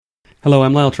Hello,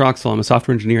 I'm Lyle Troxell. I'm a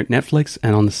software engineer at Netflix,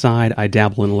 and on the side, I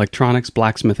dabble in electronics,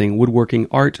 blacksmithing, woodworking,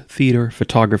 art, theater,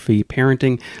 photography,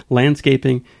 parenting,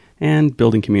 landscaping, and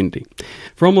building community.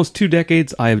 For almost 2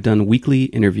 decades, I have done weekly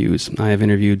interviews. I have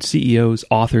interviewed CEOs,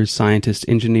 authors, scientists,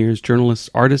 engineers,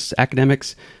 journalists, artists,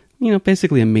 academics,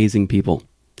 basically amazing people.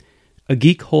 A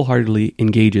geek wholeheartedly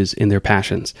engages in their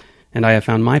passions, and I have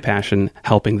found my passion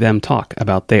helping them talk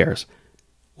about theirs.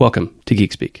 Welcome to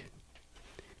Geek Speak.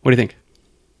 What do you think?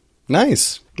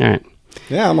 Nice. All right.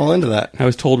 Yeah, I'm all into that. I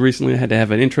was told recently I had to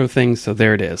have an intro thing, so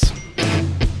there it is.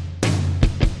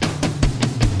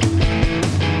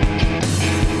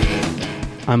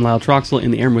 I'm Lyle Troxell.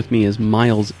 In the air with me is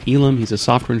Miles Elam. He's a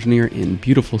software engineer in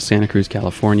beautiful Santa Cruz,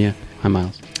 California. Hi,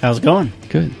 Miles. How's it going?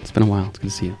 Good. It's been a while. It's good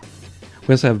to see you.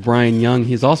 We also have Brian Young.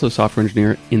 He's also a software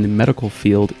engineer in the medical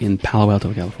field in Palo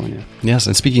Alto, California. Yes,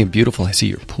 and speaking of beautiful, I see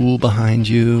your pool behind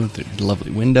you, the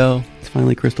lovely window. It's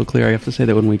finally crystal clear. I have to say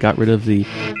that when we got rid of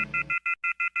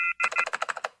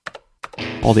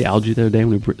all the algae the other day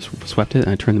when we swept it and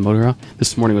I turned the motor off,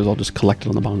 this morning it was all just collected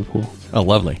on the bottom of the pool. Oh,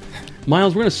 lovely.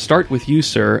 Miles, we're going to start with you,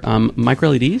 sir. Micro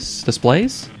LEDs,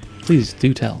 displays? Please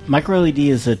do tell. Micro LED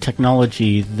is a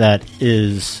technology that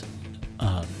is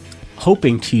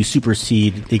hoping to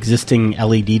supersede the existing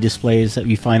LED displays that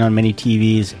we find on many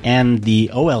TVs and the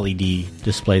OLED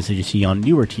displays that you see on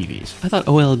newer TVs. I thought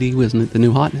OLED was the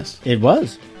new hotness. It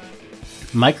was.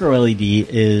 Micro LED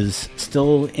is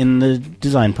still in the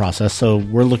design process, so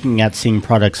we're looking at seeing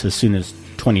products as soon as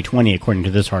 2020, according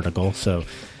to this article. So,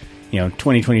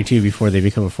 2022 before they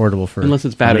become affordable for... Unless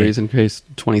it's batteries in case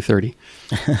 2030.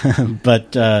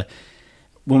 But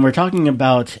when we're talking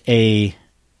about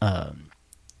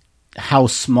how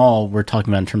small we're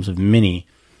talking about in terms of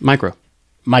Micro.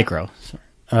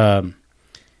 Sorry.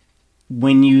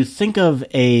 When you think of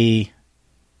in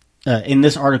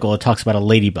this article, it talks about a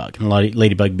ladybug, and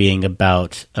ladybug being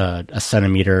about a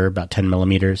centimeter, about 10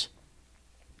 millimeters.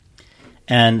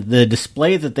 And the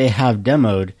display that they have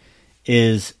demoed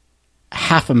is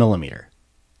 0.5 millimeter.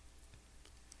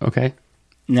 Okay.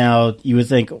 Now, you would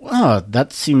think, wow,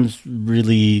 that seems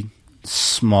really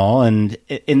small, and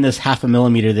in this 0.5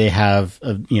 millimeter they have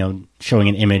showing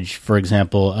an image, for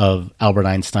example, of Albert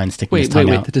Einstein sticking his tongue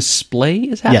out. The display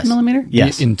is 0.5 millimeter?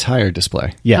 Yes. The entire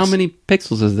display. Yes. How many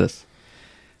pixels is this?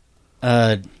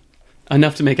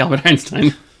 Enough to make Albert Einstein.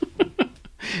 Is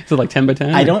it like 10 by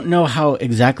 10? I don't know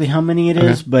exactly how many it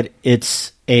is, but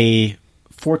it's a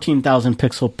 14,000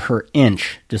 pixel per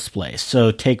inch display.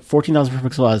 So take 14,000 per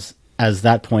pixel as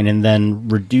that point, and then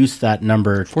reduce that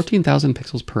number. 14,000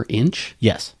 pixels per inch?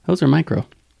 Yes. Those are micro.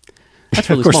 That's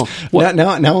really of course. small. Now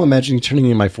I'm imagining turning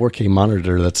in my 4K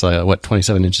monitor that's,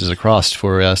 27 inches across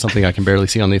for something I can barely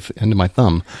see on the end of my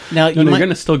thumb. Now, you're going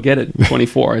to still get it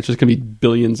 24. It's just going to be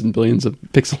billions and billions of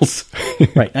pixels.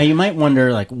 Right. Now, you might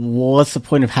wonder, what's the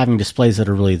point of having displays that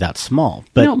are really that small?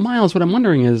 But Miles, what I'm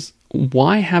wondering is,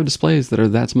 why have displays that are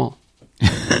that small?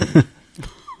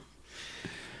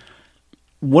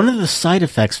 One of the side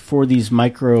effects for these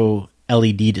micro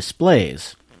LED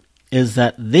displays is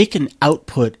that they can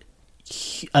output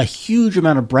a huge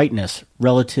amount of brightness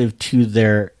relative to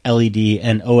their LED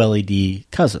and OLED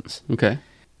cousins. Okay.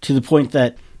 To the point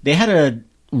that they had a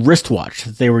wristwatch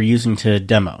that they were using to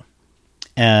demo.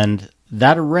 And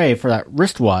that array for that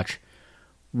wristwatch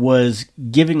was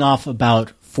giving off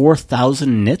about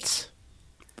 4,000 nits.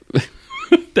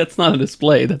 That's not a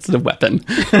display. That's a weapon.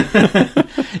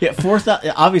 Yeah,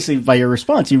 4,000. Obviously, by your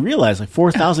response, you realize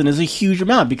 4,000 is a huge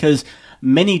amount, because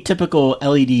many typical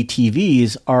LED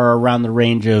TVs are around the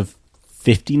range of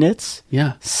 50 nits,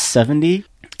 70.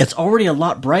 It's already a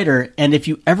lot brighter, and if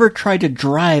you ever try to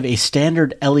drive a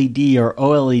standard LED or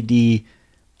OLED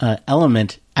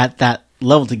element at that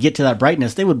level to get to that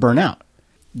brightness, they would burn out.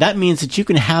 That means that you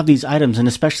can have these items, and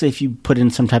especially if you put in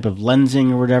some type of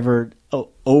lensing or whatever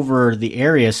over the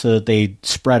area so that they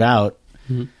spread out,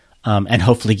 and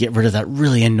hopefully get rid of that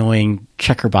really annoying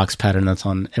checkerbox pattern that's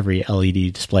on every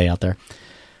LED display out there,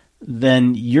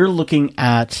 then you're looking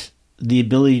at the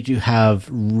ability to have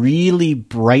really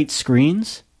bright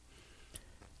screens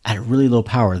at a really low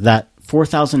power. That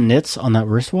 4,000 nits on that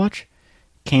wristwatch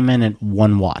came in at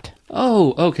 1 watt.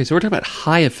 Oh, okay. So we're talking about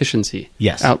high efficiency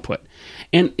output.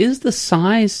 And is the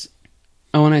size...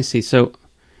 Oh, and I see. So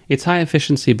it's high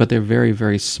efficiency, but they're very,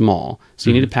 very small. So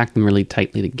you need to pack them really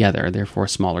tightly together, therefore a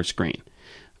smaller screen.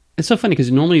 It's so funny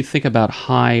because normally you think about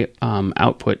high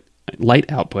output,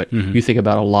 light output, you think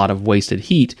about a lot of wasted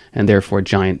heat and therefore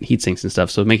giant heat sinks and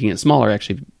stuff. So making it smaller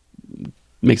actually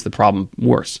makes the problem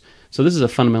worse. So this is a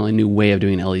fundamentally new way of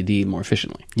doing LED more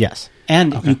efficiently. Yes.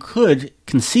 And you could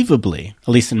conceivably, at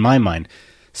least in my mind,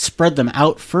 spread them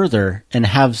out further and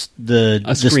have the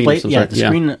display,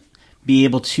 screen be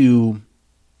able to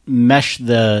mesh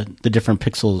the different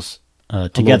pixels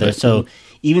together. So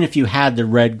even if you had the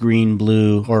red, green,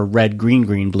 blue, or red, green,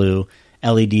 green, blue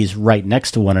LEDs right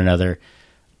next to one another,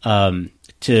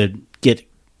 to get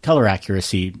color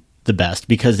accuracy the best,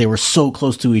 because they were so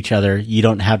close to each other, you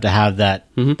don't have to have that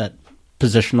that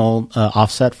positional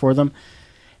offset for them.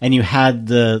 And you had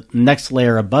the next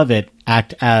layer above it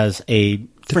act as a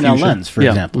Fresnel lens, for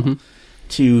example,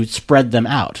 to spread them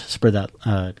out, spread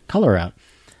that color out.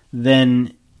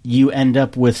 Then you end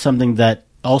up with something that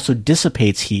also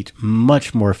dissipates heat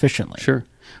much more efficiently. Sure.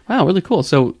 Wow, really cool.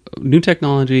 So new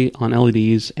technology on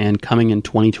LEDs and coming in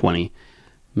 2020,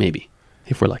 maybe,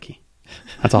 if we're lucky.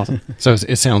 That's awesome. So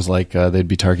it sounds like they'd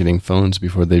be targeting phones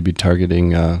before they'd be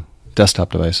targeting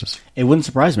desktop devices. It wouldn't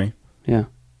surprise me. Yeah.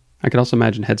 I could also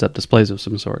imagine heads-up displays of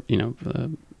some sort,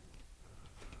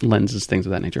 lenses, things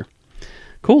of that nature.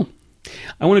 Cool.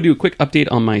 I want to do a quick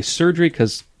update on my surgery,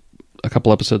 because a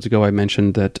couple episodes ago I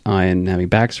mentioned that I am having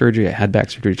back surgery. I had back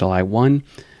surgery July 1.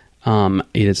 It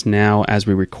is now, as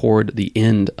we record, the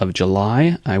end of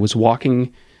July. I was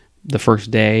walking the first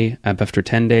day. After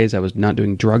 10 days, I was not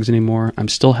doing drugs anymore. I'm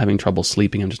still having trouble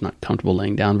sleeping. I'm just not comfortable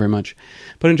laying down very much.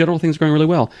 But in general, things are going really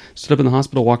well. Stood up in the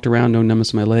hospital, walked around, no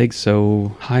numbness in my legs,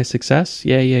 so high success.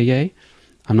 Yay, yay, yay.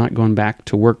 I'm not going back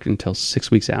to work until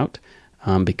 6 weeks out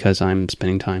because I'm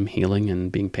spending time healing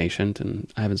and being patient,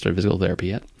 and I haven't started physical therapy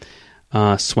yet.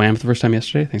 Swam for the first time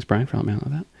yesterday. Thanks, Brian, for helping me out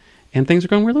with that. And things are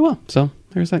going really well. So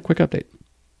there's that quick update.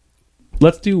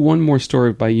 Let's do one more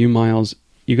story by you, Miles.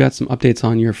 You got some updates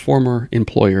on your former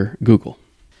employer, Google.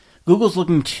 Google's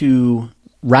looking to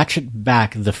ratchet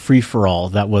back the free-for-all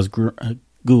that was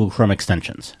Google Chrome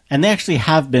extensions. And they actually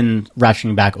have been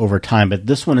ratcheting back over time, but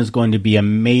this one is going to be a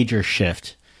major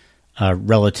shift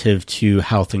relative to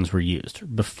how things were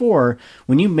used. Before,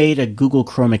 when you made a Google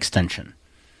Chrome extension,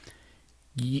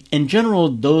 in general,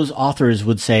 those authors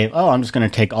would say, oh, I'm just going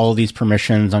to take all of these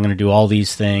permissions, I'm going to do all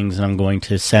these things, and I'm going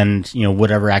to send,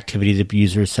 whatever activity the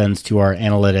user sends to our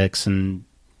analytics. And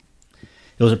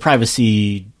it was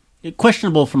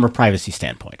questionable from a privacy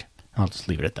standpoint. I'll just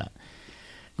leave it at that.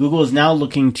 Google is now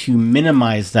looking to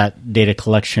minimize that data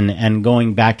collection and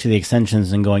going back to the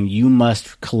extensions and going, you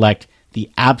must collect the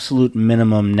absolute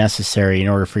minimum necessary in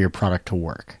order for your product to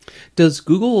work. Does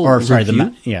Google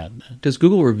Does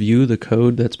Google review the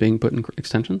code that's being put in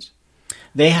extensions?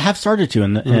 They have started to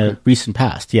in the recent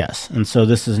past, yes. And so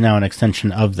this is now an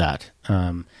extension of that.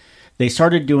 They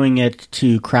started doing it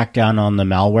to crack down on the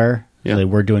malware. Yeah. They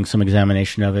were doing some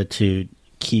examination of it to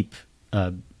keep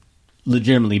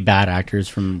legitimately bad actors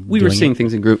from doing it. We were seeing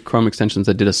things in Chrome extensions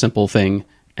that did a simple thing,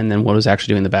 and then what was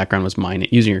actually doing in the background was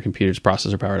using your computer's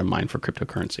processor power to mine for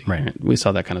cryptocurrency. Right. We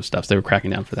saw that kind of stuff. So they were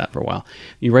cracking down for that for a while.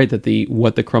 You're right that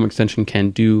what the Chrome extension can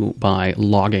do by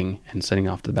logging and setting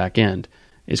off to the back end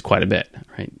is quite a bit,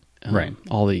 right? Right.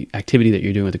 All the activity that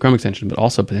you're doing with the Chrome extension, but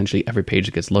also potentially every page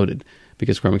that gets loaded,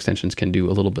 because Chrome extensions can do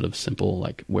a little bit of simple,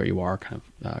 like where you are kind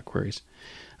of queries.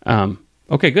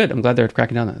 Okay, good. I'm glad they're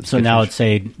cracking down on that. So now it's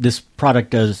this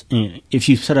product does, if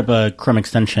you set up a Chrome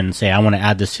extension, say I want to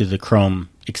add this to the Chrome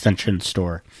extension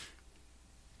store,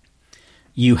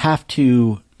 you have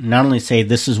to not only say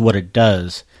this is what it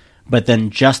does, but then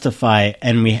justify,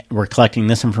 and we're collecting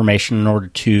this information in order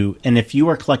to, and if you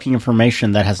are collecting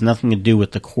information that has nothing to do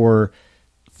with the core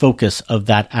focus of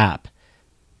that app,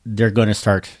 they're going to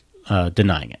start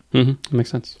denying it. Mm-hmm.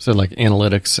 Makes sense. So like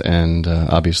analytics and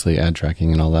obviously ad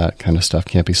tracking and all that kind of stuff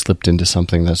can't be slipped into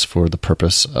something that's for the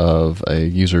purpose of a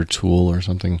user tool or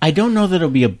something? I don't know that it'll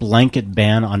be a blanket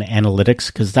ban on analytics,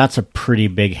 because that's a pretty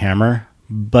big hammer.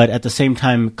 But at the same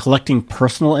time, collecting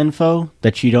personal info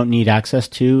that you don't need access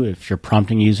to, if you're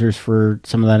prompting users for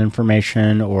some of that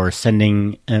information or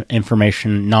sending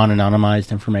information,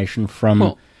 non-anonymized information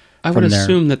from I would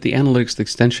assume that the analytics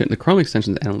extension, the Chrome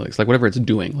extension analytics, like whatever it's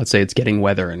doing, let's say it's getting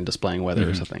weather and displaying weather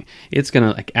or something, it's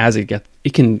going to,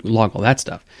 it can log all that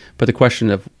stuff. But the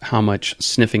question of how much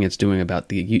sniffing it's doing about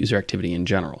the user activity in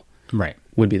general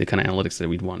would be the kind of analytics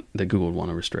that Google would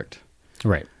want to restrict.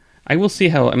 Right. Let's see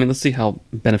how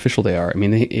beneficial they are.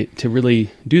 To really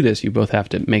do this, you both have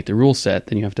to make the rule set,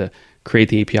 then you have to create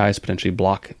the APIs, potentially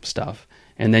block stuff.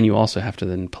 And then you also have to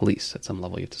then police at some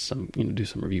level. You have to do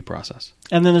some review process.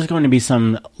 And then there's going to be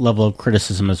some level of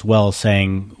criticism as well,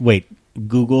 saying, "Wait,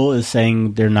 Google is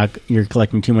saying you're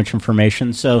collecting too much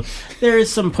information." So there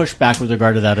is some pushback with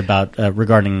regard to that about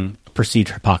regarding perceived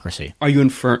hypocrisy. Are you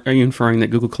inferring that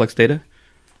Google collects data?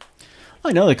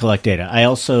 I know they collect data. I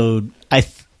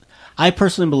I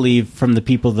personally believe from the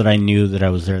people that I knew that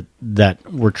I was there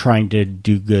that were trying to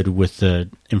do good with the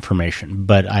information.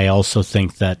 But I also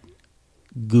think that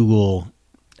Google,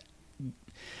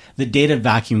 the data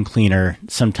vacuum cleaner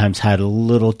sometimes had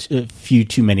a few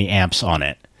too many amps on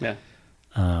it. Yeah.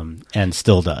 And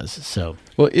still does. So,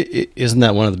 well, isn't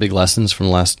that one of the big lessons from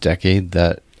the last decade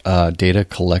that data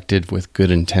collected with good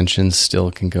intentions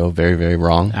still can go very, very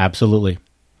wrong? Absolutely.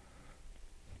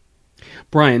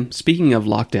 Brian, speaking of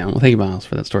lockdown, well, thank you, Miles,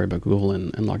 for that story about Google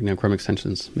and locking down Chrome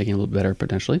extensions, making it a little better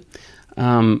potentially.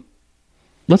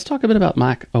 Let's talk a bit about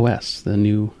Mac OS, the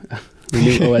new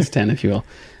OS 10, if you will.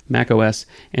 Mac OS,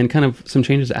 and kind of some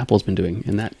changes Apple's been doing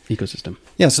in that ecosystem.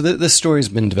 Yeah, so this story's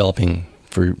been developing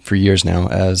for years now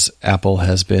as Apple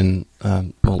has been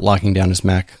locking down its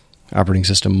Mac operating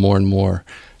system more and more.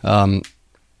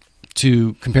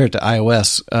 To compare it to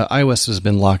iOS, iOS has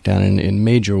been locked down in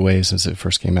major ways since it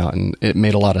first came out, and it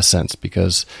made a lot of sense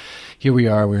because here we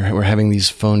are, we're having these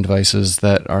phone devices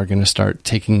that are going to start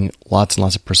taking lots and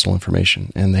lots of personal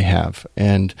information, and they have.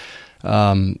 And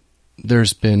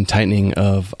there's been tightening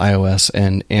of iOS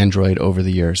and Android over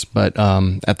the years. But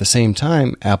at the same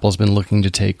time, Apple's been looking to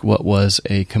take what was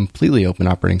a completely open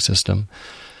operating system,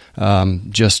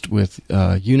 just with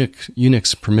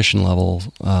Unix permission level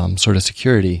sort of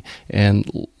security,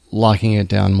 and locking it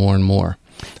down more and more.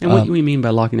 And what we mean by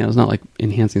locking down is not like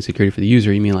enhancing security for the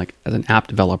user. You mean like as an app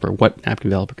developer, what an app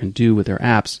developer can do with their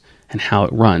apps and how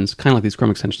it runs, kind of like these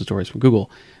Chrome extension stories from Google.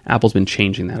 Apple's been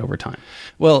changing that over time.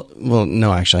 Well,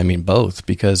 no, actually, I mean both,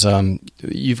 because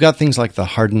you've got things like the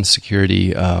hardened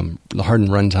security, the hardened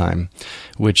runtime,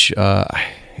 which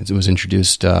it was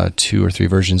introduced 2 or 3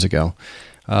 versions ago,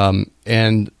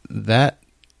 and that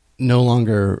no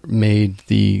longer made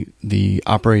the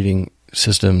operating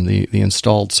system, the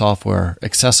installed software,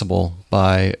 accessible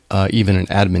by even an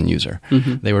admin user.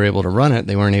 Mm-hmm. They were able to run it,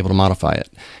 they weren't able to modify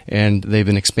it, and they've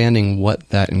been expanding what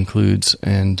that includes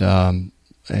and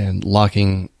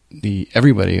locking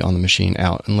everybody on the machine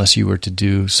out unless you were to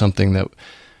do something that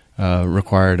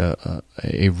required a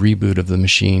reboot of the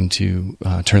machine to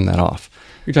turn that off.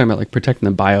 You're talking about like protecting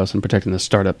the BIOS and protecting the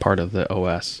startup part of the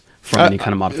OS from any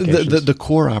kind of modifications. The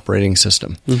core operating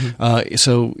system. Mm-hmm.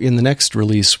 So in the next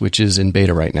release, which is in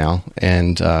beta right now,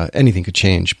 and anything could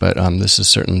change, but this is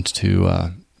certain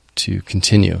to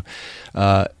continue.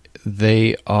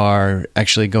 They are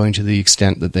actually going to the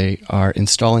extent that they are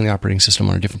installing the operating system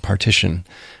on a different partition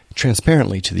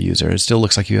transparently to the user. It still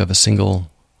looks like you have a single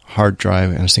hard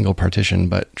drive and a single partition,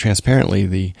 but transparently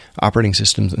the operating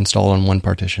system's installed on one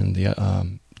partition.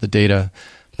 The data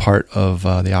part of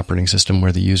the operating system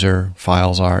where the user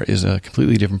files are is a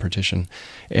completely different partition,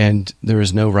 and there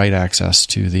is no write access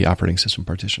to the operating system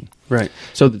partition. Right.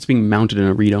 So it's being mounted in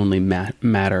a read-only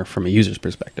matter from a user's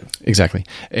perspective. Exactly.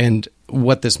 And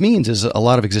what this means is a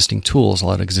lot of existing tools, a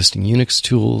lot of existing Unix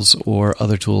tools or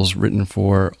other tools written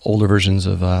for older versions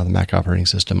of the Mac operating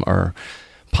system are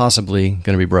possibly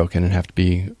going to be broken and have to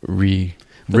be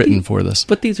rewritten for this.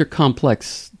 But these are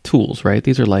complex tools, right?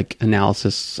 These are like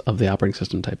analysis of the operating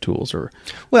system type tools, or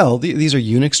these are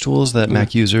Unix tools that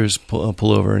Mac users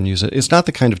pull over and use it. It's not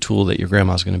the kind of tool that your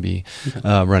grandma's going to be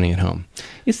running at home.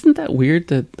 Isn't that weird?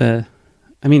 That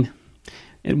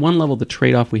at one level, the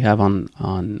trade-off we have on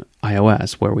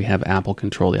iOS, where we have Apple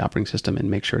control the operating system and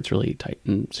make sure it's really tight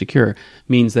and secure,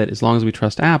 means that as long as we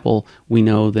trust Apple, we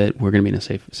know that we're going to be in a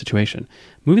safe situation.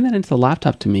 Moving that into the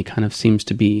laptop to me kind of seems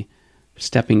to be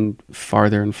stepping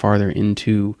farther and farther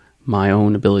into my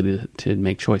own ability to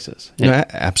make choices.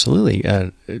 Absolutely.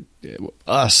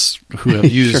 Us who have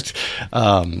used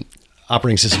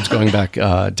operating systems going back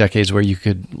decades where you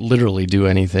could literally do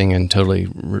anything and totally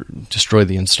destroy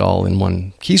the install in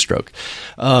one keystroke.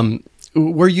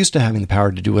 We're used to having the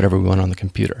power to do whatever we want on the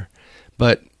computer.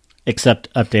 But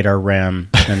except update our RAM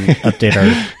and update our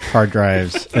hard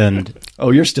drives. And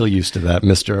you're still used to that,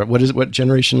 mister. What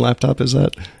generation laptop is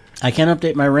that? I can't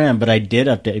update my RAM, but I did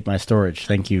update my storage.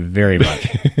 Thank you very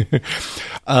much.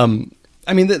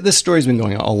 This story's been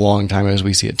going on a long time as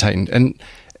we see it tightened.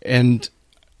 And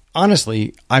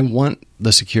honestly, I want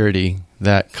the security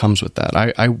that comes with that.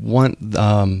 I want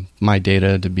my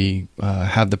data to be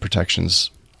have the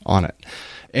protections on it.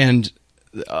 And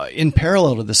in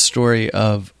parallel to this story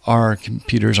of our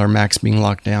computers, our Macs being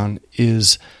locked down,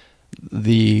 is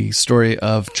the story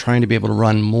of trying to be able to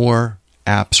run more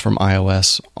apps from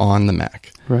iOS on the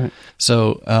Mac. Right.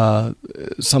 So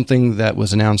something that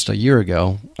was announced a year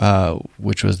ago,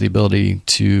 which was the ability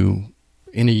to,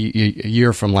 in a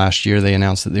year from last year, they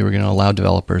announced that they were going to allow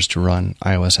developers to run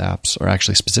iOS apps, or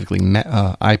actually specifically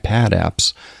iPad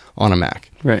apps, on a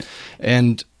Mac. Right.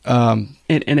 And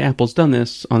Apple's done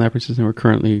this on the operating system we're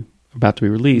currently about to be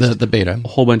released, the beta, a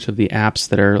whole bunch of the apps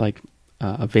that are like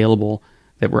available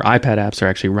that were iPad apps are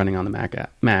actually running on the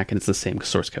Mac, and it's the same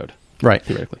source code. Right.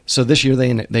 Theoretically. So this year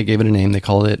they gave it a name. They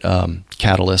called it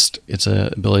Catalyst. It's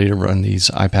an ability to run these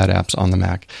iPad apps on the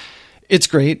Mac. It's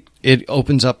great. It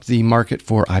opens up the market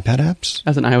for iPad apps.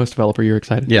 As an iOS developer, you're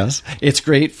excited? Yes. It's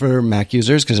great for Mac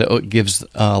users because it gives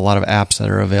a lot of apps that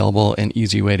are available an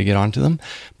easy way to get onto them.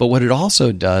 But what it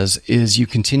also does is you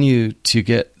continue to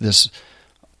get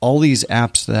all these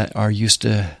apps that are used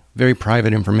to very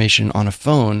private information on a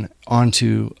phone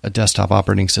onto a desktop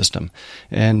operating system.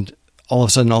 And all of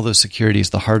a sudden, all those securities,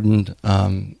 the hardened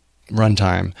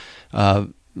runtime,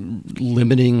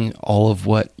 limiting all of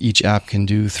what each app can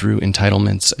do through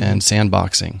entitlements and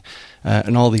sandboxing,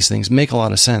 and all these things make a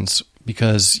lot of sense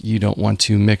because you don't want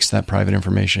to mix that private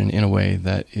information in a way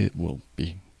that it will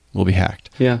be hacked.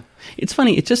 Yeah, it's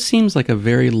funny. It just seems like a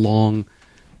very long.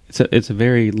 It's a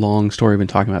very long story we've been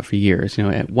talking about for years. You know,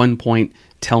 at one point,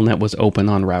 Telnet was open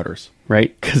on routers,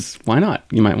 right? Because why not?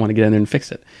 You might want to get in there and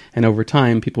fix it. And over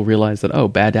time, people realized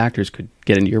that, bad actors could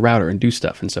get into your router and do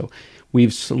stuff. And so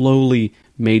we've slowly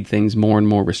made things more and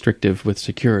more restrictive with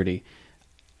security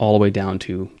all the way down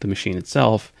to the machine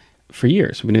itself for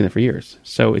years. We've been doing that for years.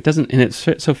 So it doesn't, and it's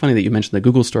so funny that you mentioned the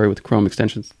Google story with Chrome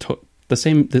extensions. It's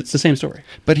the same story.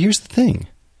 But here's the thing.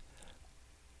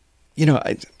 You know,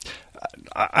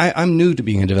 I'm new to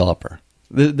being a developer.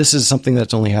 This is something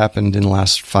that's only happened in the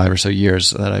last 5 or so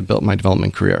years that I built my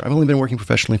development career. I've only been working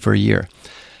professionally for a year.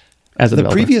 As a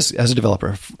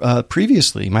developer.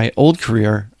 Previously, my old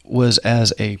career was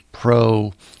as a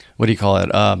pro,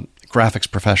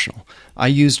 graphics professional. I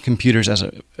used computers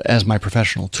as my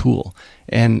professional tool,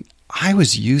 and I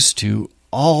was used to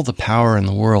all the power in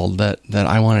the world that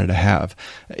I wanted to have.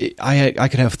 I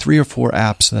could have 3 or 4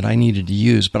 apps that I needed to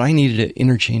use, but I needed to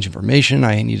interchange information.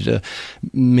 I needed to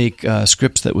make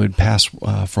scripts that would pass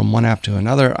from one app to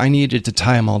another. I needed to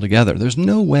tie them all together. There's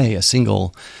no way a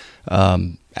single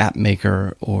app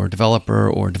maker or developer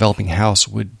or developing house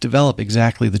would develop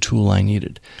exactly the tool I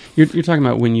needed. You're talking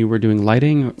about when you were doing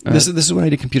lighting? This is when I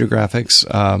did computer graphics,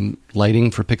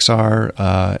 lighting for Pixar,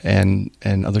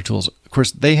 and other tools. Of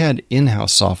course, they had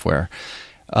in-house software,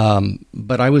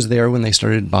 but I was there when they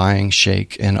started buying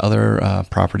Shake and other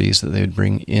properties that they would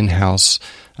bring in-house,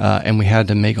 and we had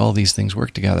to make all these things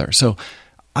work together. So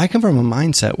I come from a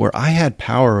mindset where I had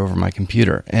power over my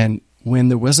computer, and when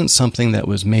there wasn't something that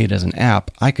was made as an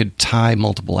app, I could tie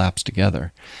multiple apps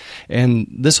together. And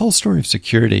this whole story of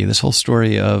security, this whole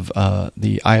story of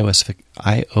the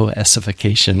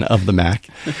iOSification of the Mac,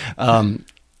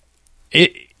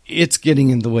 it's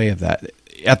getting in the way of that.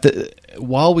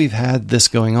 While we've had this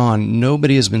going on,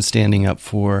 nobody has been standing up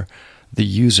for the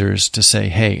users to say,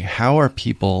 hey, how are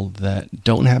people that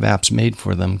don't have apps made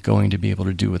for them going to be able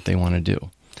to do what they want to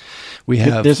do?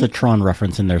 There's a Tron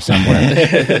reference in there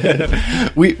somewhere.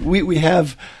 we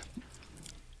have,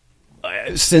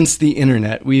 since the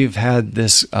internet, we've had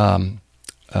this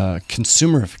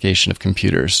consumerification of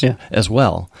computers as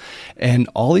well. And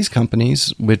all these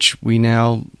companies, which we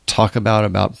now talk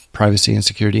about privacy and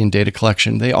security and data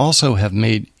collection, they also have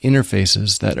made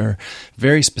interfaces that are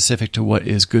very specific to what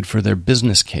is good for their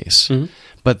business case. Mm-hmm.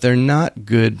 But they're not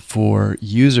good for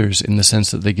users in the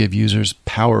sense that they give users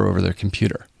power over their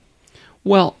computer.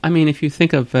 Well, I mean, if you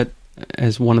think of it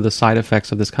as one of the side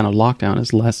effects of this kind of lockdown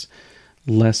is less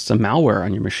malware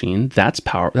on your machine, that's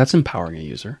empowering a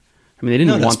user. I mean, they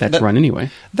didn't want that to run anyway.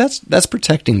 That's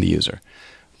protecting the user,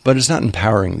 but it's not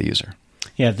empowering the user.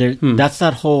 Yeah, that's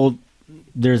that whole.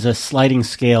 There's a sliding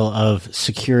scale of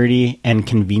security and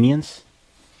convenience,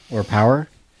 or power,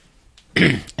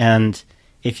 and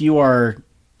if you are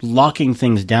locking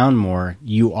things down more,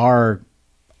 you are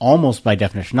almost by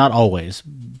definition, not always,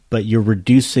 but you're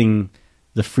reducing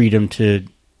the freedom to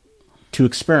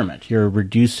experiment. You're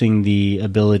reducing the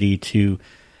ability to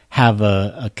have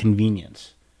a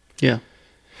convenience. Yeah.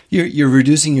 You're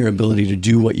reducing your ability to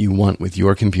do what you want with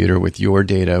your computer, with your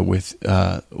data, with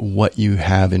what you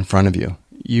have in front of you.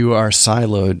 You are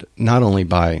siloed not only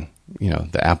by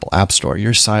the Apple App Store.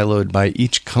 You're siloed by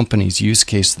each company's use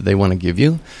case that they want to give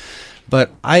you.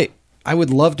 But I would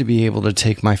love to be able to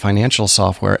take my financial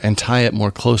software and tie it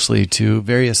more closely to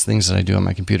various things that I do on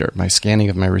my computer, my scanning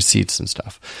of my receipts and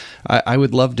stuff. I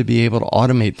would love to be able to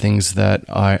automate things that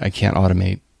I can't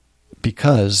automate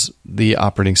because the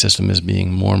operating system is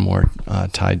being more and more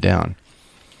tied down.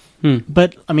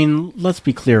 But, I mean, let's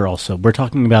be clear also. We're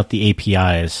talking about the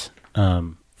APIs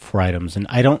for items, and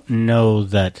I don't know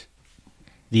that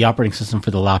the operating system for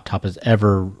the laptop is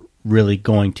ever really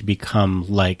going to become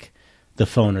like the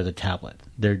phone or the tablet.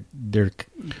 They're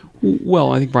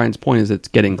Well, I think Brian's point is it's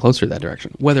getting closer to that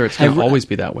direction. Whether it's going to always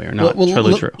be that way or not,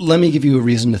 totally true. Let me give you a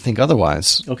reason to think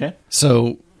otherwise. Okay.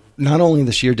 So not only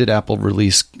this year did Apple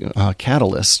release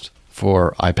Catalyst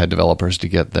for iPad developers to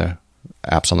get their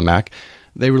apps on the Mac,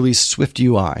 they released Swift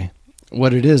UI.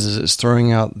 What it is it's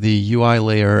throwing out the UI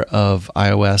layer of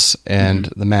iOS and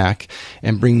the Mac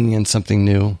and bringing in something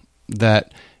new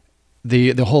that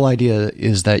the whole idea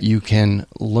is that you can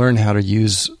learn how to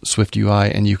use Swift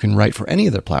UI and you can write for any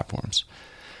of their platforms.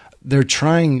 They're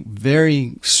trying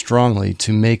very strongly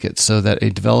to make it so that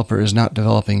a developer is not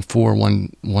developing for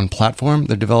one platform.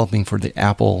 They're developing for the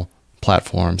Apple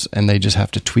platforms, and they just have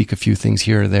to tweak a few things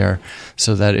here or there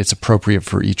so that it's appropriate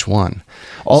for each one.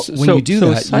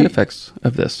 Side effects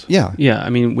of this, I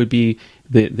mean, would be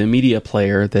the media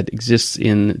player that exists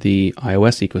in the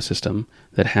iOS ecosystem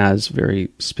that has very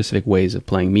specific ways of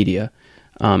playing media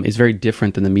is very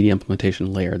different than the media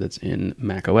implementation layer that's in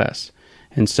macOS.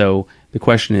 And so the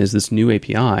question is, this new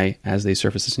API, as they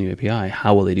surface this new API,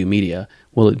 how will they do media?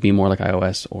 Will it be more like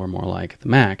iOS or more like the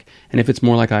Mac? And if it's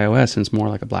more like iOS and it's more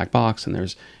like a black box and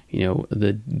there's,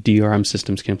 the DRM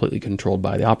system's completely controlled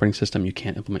by the operating system, you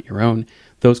can't implement your own,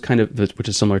 which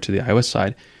is similar to the iOS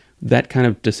side, that kind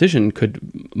of decision could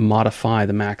modify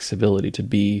the Mac's ability to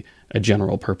be a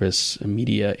general purpose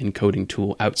media encoding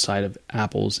tool outside of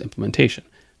Apple's implementation,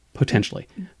 potentially.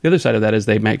 The other side of that is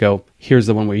they might go, here's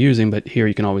the one we're using, but here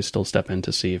you can always still step in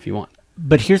to see if you want.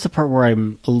 But here's the part where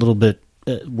I'm a little bit,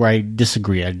 where I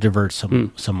disagree, I diverge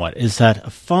somewhat, is that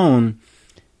a phone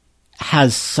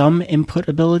has some input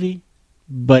ability,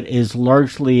 but is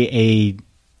largely a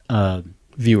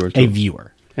viewer tool. A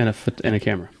viewer. And a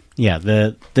camera. Yeah,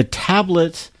 the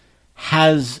tablet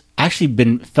has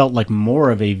actually felt like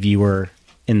more of a viewer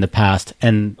in the past,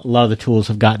 and a lot of the tools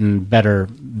have gotten better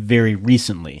very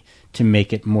recently to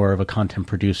make it more of a content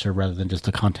producer rather than just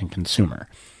a content consumer.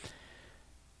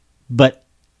 But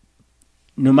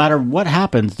no matter what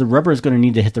happens, the rubber is going to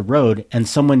need to hit the road, and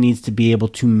someone needs to be able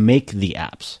to make the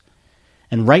apps.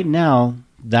 And right now,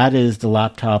 that is the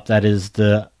laptop, that is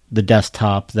the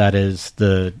desktop, that is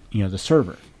the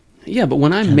server. Yeah, but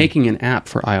when I'm making an app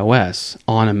for iOS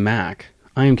on a Mac,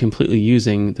 I am completely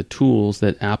using the tools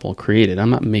that Apple created. I'm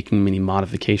not making many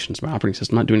modifications to my operating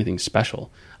system. I'm not doing anything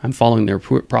special. I'm following their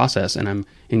process, and I'm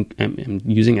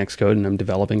using Xcode, and I'm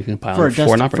developing and compiling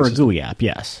for an operating system. For a GUI app,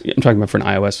 yes. I'm talking about for an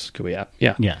iOS GUI app,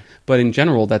 yeah. But in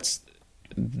general, that's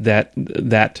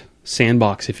that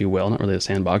sandbox, if you will, not really a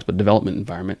sandbox, but development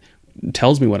environment,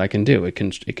 tells me what I can do. It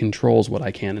controls what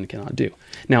I can and cannot do.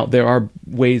 Now, there are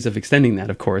ways of extending that,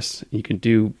 of course. You can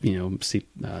do, C++,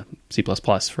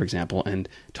 for example, and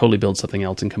totally build something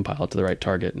else and compile it to the right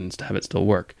target and have it still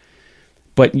work.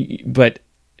 But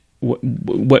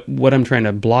what I'm trying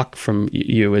to block from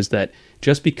you is that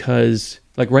just because,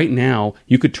 like right now,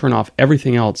 you could turn off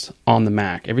everything else on the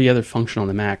Mac, every other function on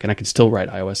the Mac, and I could still write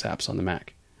iOS apps on the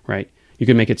Mac, right? You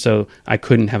could make it so I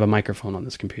couldn't have a microphone on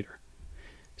this computer.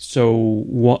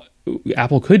 So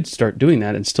Apple could start doing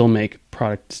that and still make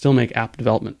app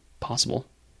development possible.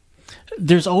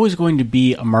 There's always going to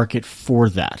be a market for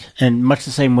that, and much the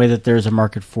same way that there's a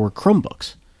market for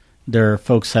Chromebooks. There are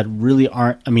folks that really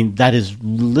aren't. I mean, that is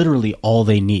literally all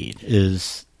they need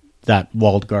is that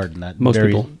walled garden.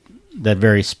 That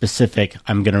very specific.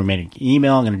 I'm going to make an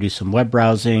email. I'm going to do some web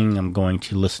browsing. I'm going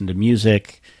to listen to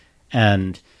music,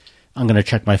 and I'm going to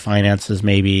check my finances.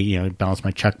 Maybe balance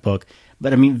my checkbook.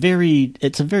 But I mean,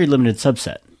 it's a very limited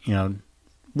subset,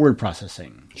 word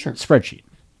processing, spreadsheet.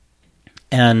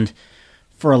 And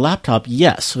for a laptop,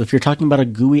 yes. So if you're talking about a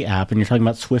GUI app and you're talking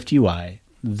about Swift UI,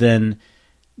 then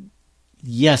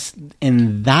yes,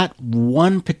 in that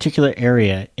one particular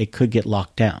area, it could get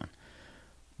locked down.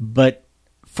 But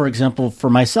for example, for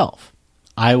myself,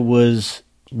 I was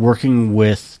working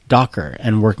with Docker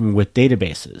and working with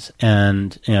databases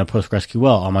and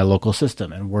PostgreSQL on my local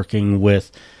system and working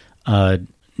with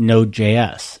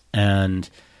Node.js and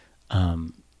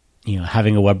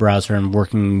having a web browser and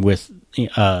working with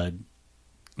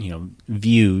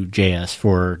Vue.js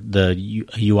for the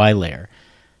UI layer,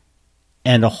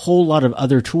 and a whole lot of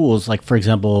other tools, like for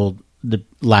example, the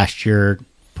last year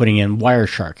putting in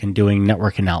Wireshark and doing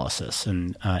network analysis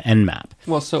and Nmap.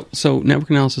 Well, so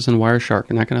network analysis and Wireshark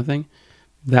and that kind of thing,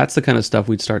 that's the kind of stuff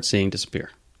we'd start seeing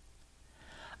disappear.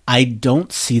 I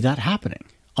don't see that happening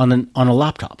on a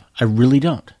laptop. I really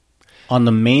don't. On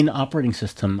the main operating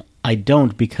system, I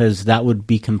don't, because that would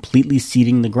be completely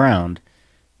ceding the ground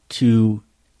to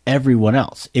everyone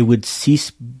else. It would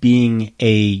cease being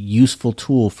a useful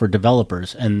tool for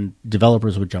developers, and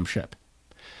developers would jump ship.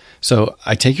 So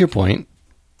I take your point.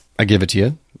 I give it to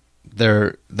you.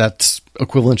 That's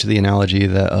equivalent to the analogy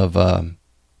of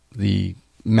the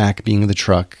Mac being the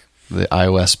truck, the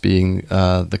iOS being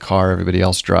the car everybody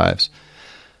else drives.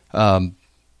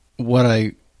 What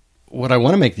I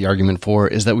want to make the argument for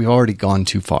is that we've already gone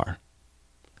too far.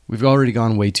 We've already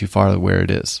gone way too far where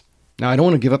it is. Now, I don't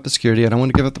want to give up the security. I don't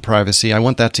want to give up the privacy. I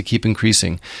want that to keep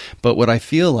increasing. But what I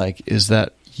feel like is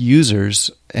that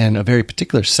users, and a very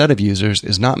particular set of users,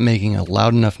 is not making a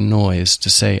loud enough noise to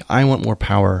say, I want more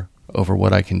power over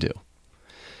what I can do.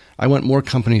 I want more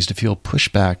companies to feel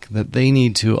pushback that they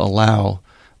need to allow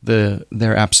their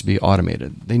apps to be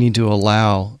automated. They need to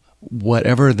allow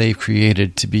whatever they've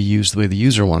created to be used the way the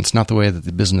user wants, not the way that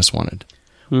the business wanted.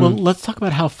 Well, let's talk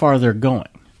about how far they're going.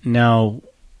 Now,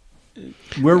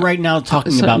 we're right now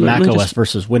talking about Mac OS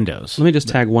versus Windows. Let me just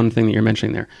tag one thing that you're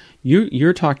mentioning there.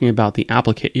 You're talking about the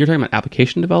You're talking about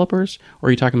application developers, or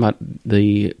are you talking about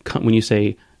when you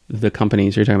say the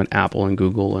companies? You're talking about Apple and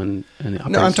Google and the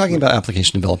No, I'm talking about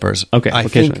application developers. Okay,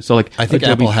 application. I think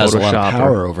Apple has a lot of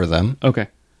power over them. Okay, all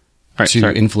right,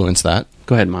 to influence that.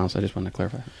 Go ahead, Miles. I just wanted to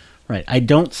clarify. Right. I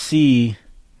don't see.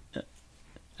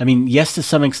 I mean, yes, to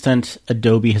some extent,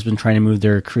 Adobe has been trying to move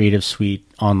their Creative Suite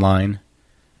online.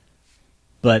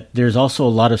 But there's also a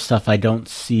lot of stuff I don't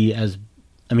see as,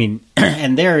 I mean,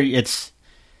 and there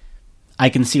I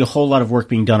can see a whole lot of work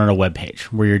being done on a web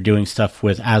page where you're doing stuff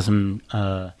with ASM.js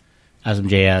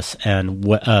and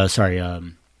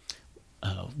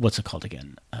what's it called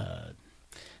again?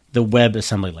 The web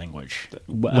assembly language.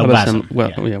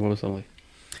 WebAssembly.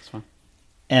 That's fine.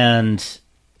 And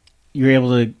you're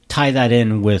able to tie that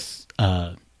in with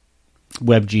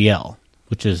WebGL,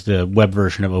 which is the web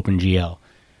version of OpenGL.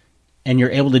 And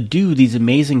you're able to do these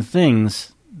amazing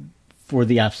things for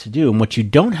the apps to do. And what you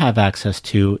don't have access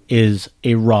to is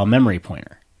a raw memory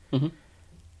pointer. Mm-hmm.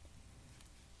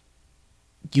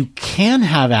 You can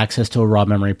have access to a raw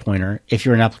memory pointer if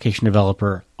you're an application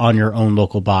developer on your own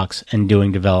local box and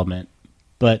doing development.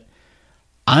 But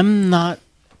I'm not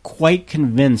quite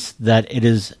convinced that it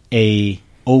is a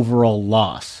overall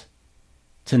loss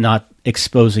to not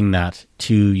exposing that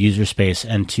to user space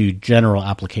and to general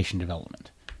application development.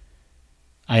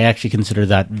 I actually consider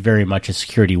that very much a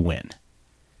security win.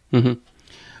 Mm-hmm.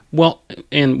 Well,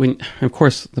 and of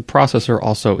course, the processor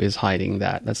also is hiding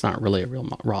that. That's not really a real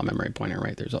raw memory pointer,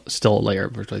 right? There's still a layer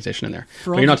of virtualization in there.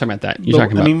 But you're not talking about that. You're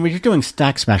talking about... I mean, when you're doing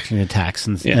stack smashing attacks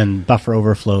and buffer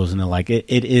overflows and the like, it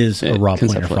is a raw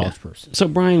pointer for all its purposes. So,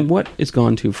 Brian, what has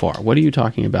gone too far? What are you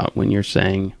talking about when you're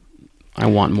saying, I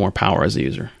want more power as a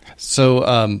user?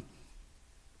 So,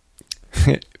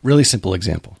 really simple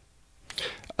example.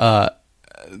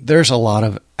 There's a lot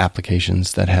of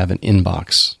applications that have an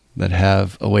inbox, that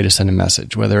have a way to send a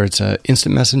message, whether it's an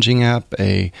instant messaging app,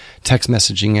 a text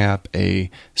messaging app,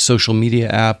 a social media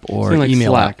app, or like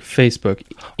email Slack, app. Facebook,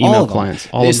 email clients.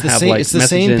 All of them have it's the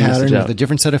same pattern with a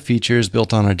different set of features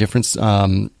built on a different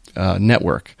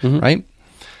network, right?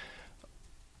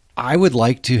 I would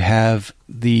like to have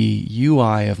the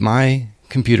UI of my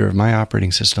computer, of my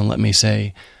operating system, let me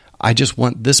say, I just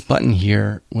want this button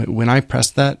here. When I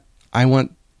press that, I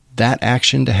want that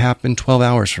action to happen 12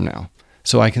 hours from now.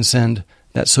 So I can send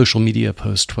that social media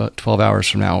post 12 hours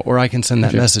from now, or I can send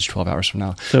that message 12 hours from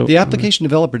now. So, the application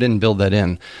developer didn't build that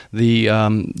in.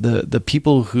 The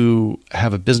people who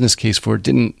have a business case for it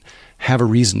didn't have a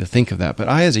reason to think of that. But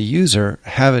I, as a user,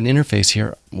 have an interface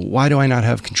here. Why do I not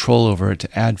have control over it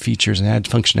to add features and add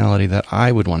functionality that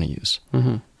I would want to use?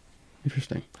 Mm-hmm.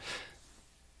 Interesting.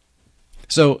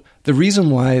 So the reason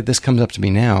why this comes up to me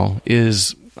now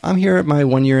is I'm here at my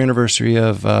 1-year anniversary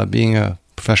of being a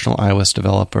professional iOS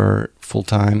developer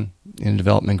full-time in a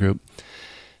development group.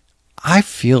 I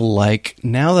feel like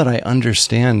now that I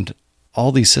understand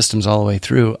all these systems all the way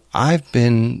through, I've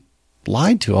been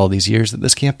lied to all these years that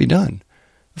this can't be done.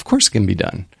 Of course it can be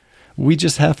done. We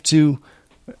just have to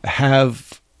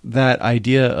have that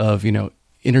idea of,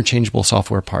 interchangeable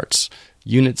software parts,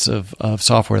 units of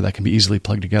software that can be easily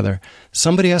plugged together.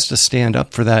 Somebody has to stand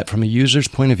up for that from a user's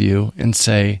point of view and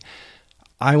say,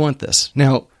 I want this.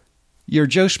 Now, your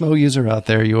Joe Schmo user out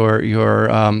there, your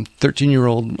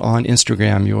 13-year-old on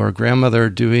Instagram, your grandmother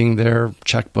doing their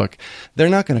checkbook, they're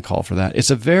not going to call for that. It's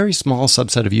a very small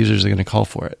subset of users that are going to call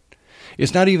for it.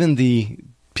 It's not even the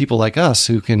people like us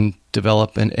who can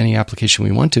develop any application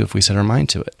we want to if we set our mind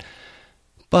to it.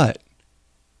 But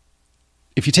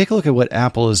if you take a look at what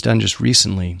Apple has done just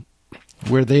recently,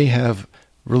 where they have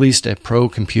released a pro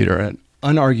computer, an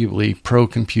unarguably pro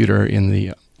computer in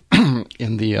the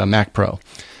Mac Pro,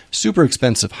 super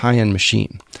expensive high-end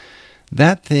machine.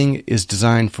 That thing is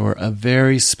designed for a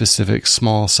very specific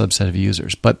small subset of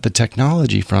users, but the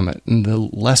technology from it and the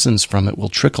lessons from it will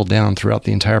trickle down throughout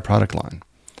the entire product line.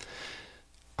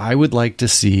 I would like to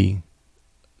see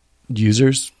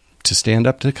users to stand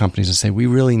up to companies and say, we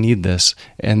really need this.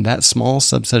 And that small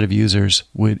subset of users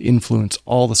would influence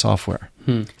all the software.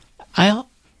 I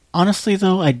honestly,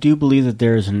 though, I do believe that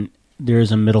there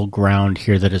is a middle ground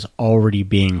here that is already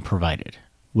being provided,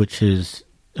 which is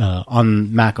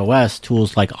on Mac OS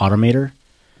tools like Automator,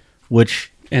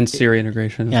 which and Siri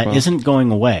integration as well. Isn't going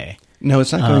away. No,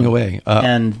 it's not going away.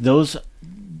 And those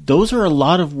are a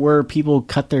lot of where people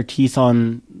cut their teeth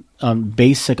on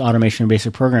basic automation and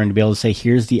basic programming to be able to say,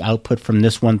 here's the output from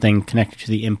this one thing connected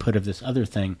to the input of this other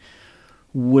thing,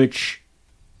 which,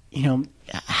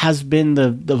 has been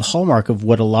the hallmark of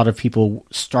what a lot of people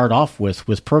start off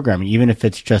with programming, even if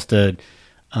it's just a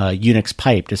Unix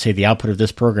pipe to say the output of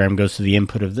this program goes to the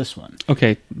input of this one.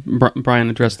 Okay, Brian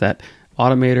addressed that.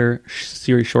 Automator,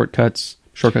 Siri shortcuts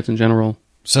in general.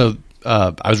 So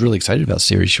I was really excited about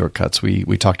Siri shortcuts.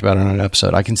 We talked about it on an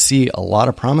episode. I can see a lot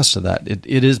of promise to that.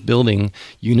 It is building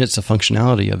units of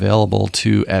functionality available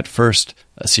to, at first,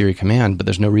 a Siri command, but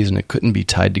there's no reason it couldn't be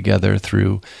tied together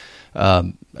through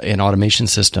an automation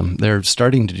system. They're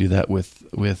starting to do that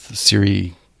with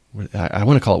Siri. I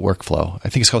want to call it workflow. I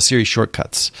think it's called Siri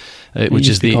shortcuts, which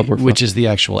is the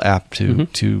actual app to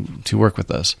work with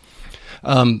those.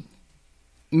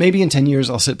 Maybe in 10 years,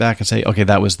 I'll sit back and say, okay,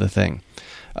 that was the thing.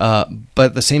 But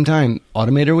at the same time,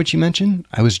 Automator, which you mentioned,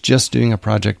 I was just doing a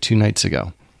project 2 nights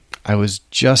ago. I was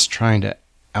just trying to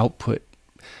output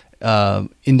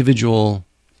individual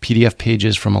PDF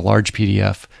pages from a large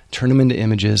PDF, turn them into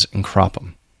images, and crop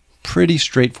them. Pretty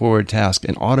straightforward task.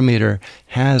 And Automator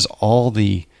has all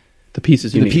the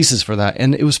pieces for that,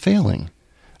 and it was failing.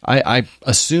 I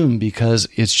assume because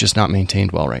it's just not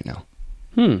maintained well right now.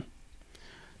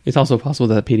 It's also possible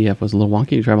that PDF was a little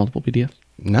wonky. You try multiple PDFs?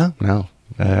 No.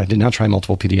 I did not try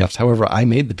multiple PDFs. However, I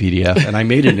made the PDF, and I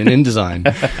made it in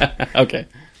InDesign. Okay.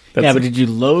 But did you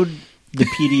load the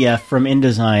PDF from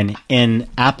InDesign in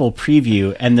Apple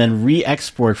Preview and then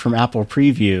re-export from Apple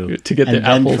Preview to get the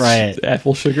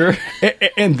apple sugar?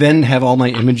 And then have all my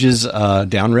images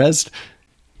down-resed?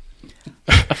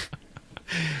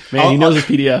 Man, he knows his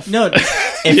PDF. No,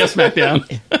 if just smack down.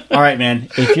 All right, man.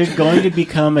 If you're going to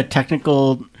become a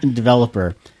technical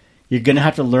developer, you're going to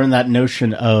have to learn that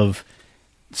notion of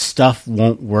stuff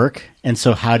won't work, and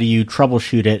so how do you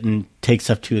troubleshoot it and take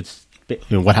stuff to its...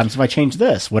 what happens if I change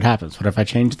this? What happens? What if I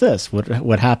change this?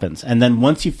 What happens? And then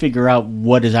once you figure out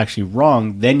what is actually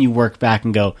wrong, then you work back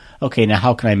and go, okay, now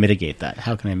how can I mitigate that?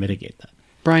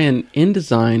 Brian,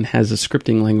 InDesign has a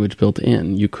scripting language built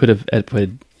in. You could have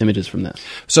outputted images from this.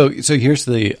 So here's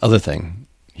the other thing.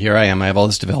 Here I am. I have all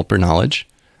this developer knowledge.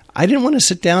 I didn't want to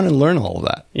sit down and learn all of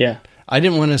that. Yeah. I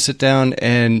didn't want to sit down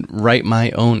and write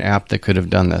my own app that could have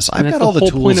done this. I've got all the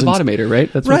tools. That's the whole point of Automator,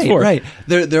 right? That's what it's for. Right.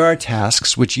 There are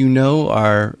tasks which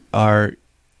are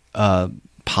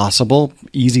possible,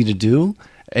 easy to do,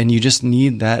 and you just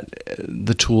need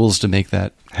the tools to make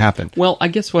that happen. Well, I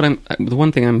guess the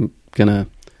one thing I'm gonna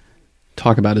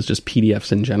talk about is just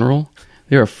PDFs in general.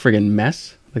 They're a friggin'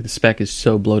 mess. Like, the spec is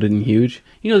so bloated and huge.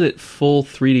 You know that full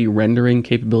 3D rendering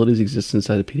capabilities exist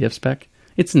inside a PDF spec?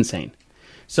 It's insane.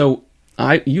 So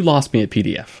you lost me at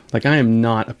PDF. Like, I am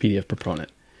not a PDF proponent.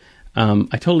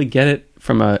 I totally get it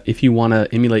if you want to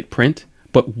emulate print,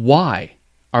 but why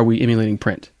are we emulating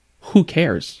print? Who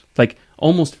cares? Like,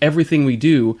 almost everything we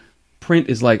do, print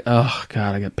is like, oh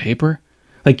God, I got paper.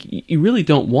 Like, you really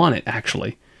don't want it,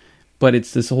 actually. But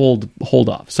it's this hold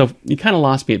off. So you kind of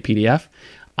lost me at PDF.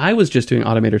 I was just doing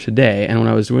Automator today, and when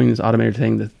I was doing this Automator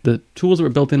thing, the tools that were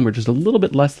built in were just a little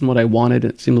bit less than what I wanted.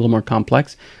 It seemed a little more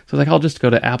complex. So I was like, I'll just go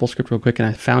to AppleScript real quick, and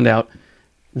I found out,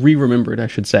 remembered, I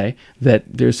should say, that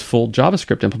there's full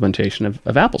JavaScript implementation of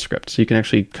AppleScript. So you can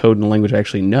actually code in a language I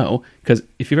actually know, because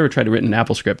if you've ever tried to write in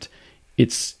AppleScript,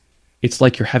 it's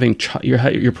like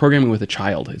you're programming with a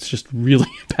child. It's just really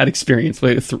a bad experience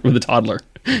with a toddler.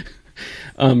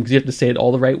 Because you have to say it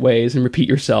all the right ways and repeat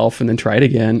yourself and then try it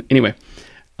again. Anyway,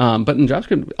 but in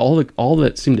JavaScript, all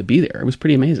that seemed to be there. It was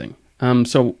pretty amazing.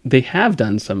 So they have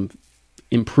done some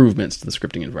improvements to the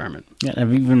scripting environment. Yeah,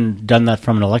 I've even done that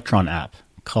from an Electron app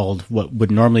called what would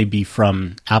normally be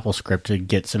from AppleScript to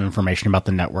get some information about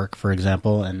the network, for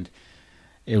example. And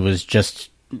it was just...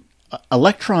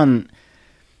 Electron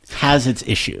has its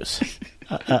issues.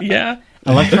 Yeah.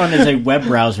 Electron is a web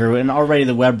browser, and already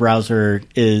the web browser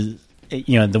is...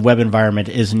 the web environment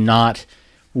is not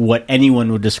what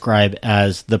anyone would describe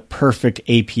as the perfect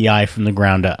API from the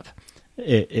ground up.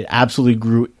 It absolutely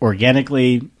grew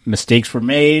organically. Mistakes were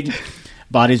made.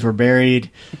 Bodies were buried.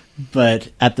 But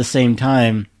at the same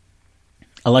time,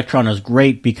 Electron is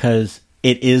great because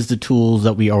it is the tools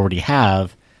that we already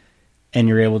have, and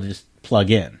you're able to just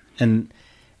plug in. And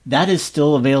that is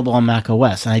still available on Mac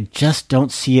OS, and I just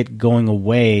don't see it going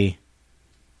away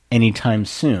anytime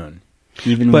soon,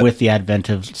 even with the advent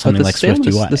of something like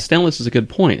SwiftUI. The stainless is a good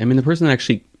point. I mean, the person that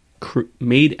actually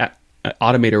made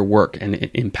Automator work and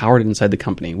empowered it inside the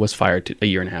company was fired a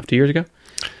year and a half, 2 years ago.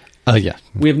 Yeah.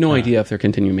 We have no idea if they're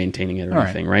continuing maintaining it or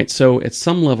anything, right? So at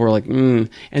some level, we're like, And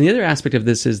the other aspect of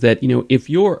this is that, if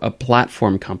you're a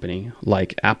platform company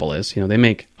like Apple is, they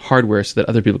make hardware so that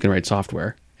other people can write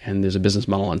software, and there's a business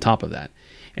model on top of that.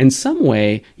 In some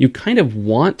way, you kind of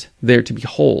want there to be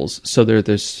holes so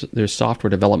there's software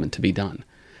development to be done,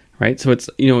 right? So it's,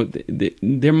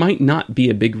 there might not be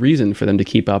a big reason for them to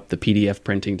keep up the PDF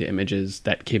printing to images,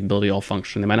 that capability all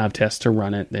function. They might not have tests to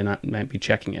run it. They might be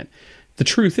checking it. The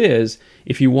truth is,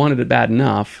 if you wanted it bad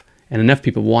enough and enough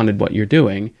people wanted what you're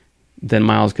doing, then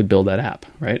Miles could build that app,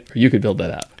 right? Or you could build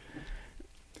that app.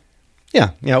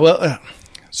 Yeah. Well,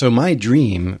 so my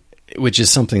dream, which is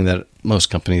something that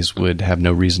most companies would have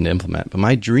no reason to implement, but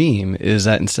my dream is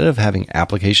that instead of having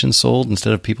applications sold,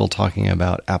 instead of people talking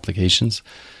about applications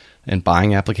and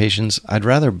buying applications, I'd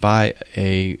rather buy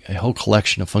a whole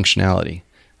collection of functionality.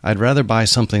 I'd rather buy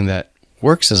something that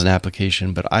works as an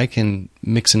application, but I can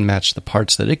mix and match the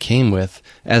parts that it came with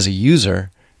as a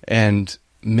user and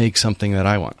make something that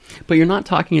I want. But you're not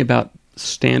talking about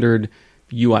standard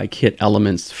UI kit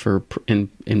elements for in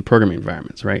programming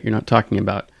environments, right? You're not talking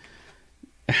about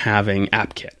having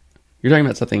AppKit. You're talking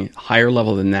about something higher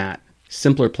level than that,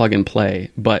 simpler plug and play,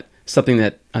 but something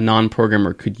that a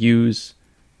non-programmer could use,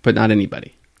 but not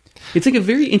anybody. It's like a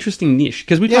very interesting niche,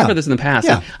 because we've talked about this in the past.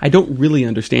 Yeah. And I don't really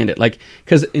understand it.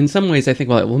 Because in some ways I think,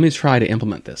 well, let me try to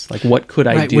implement this. What could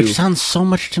I do? Which sounds so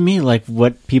much to me like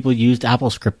what people used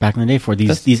AppleScript back in the day for,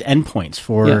 these endpoints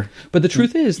for... Yeah. But the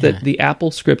truth is that the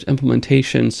AppleScript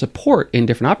implementation support in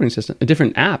different operating systems,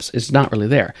 different apps, is not really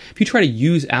there. If you try to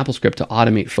use AppleScript to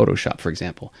automate Photoshop, for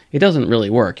example, it doesn't really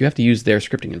work. You have to use their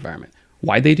scripting environment.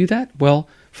 Why'd they do that? Well,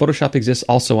 Photoshop exists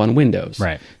also on Windows.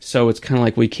 Right. So it's kind of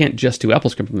like, we can't just do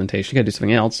AppleScript implementation. You got to do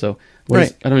something else. So I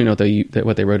don't even know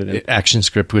what they wrote it in.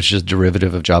 ActionScript, which is a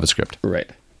derivative of JavaScript. Right.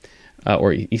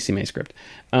 Or ECMA script.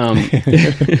 No,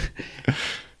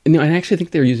 and I actually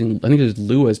think there's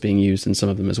Lua is being used in some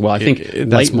of them as well. I think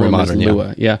that's Lightroom more modern, is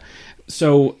Lua. Yeah.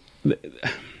 So,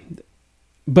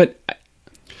 but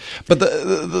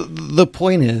the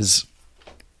point is,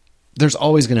 there's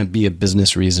always going to be a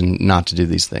business reason not to do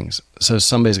these things. So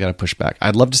somebody's got to push back.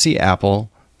 I'd love to see Apple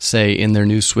say in their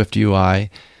new SwiftUI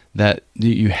that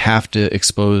you have to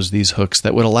expose these hooks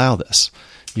that would allow this.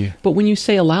 But when you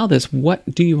say allow this, what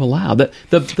do you allow? The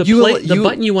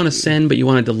button you want to send, but you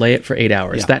want to delay it for 8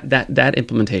 hours. Yeah. That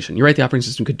implementation. You're right. The operating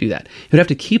system could do that. You'd have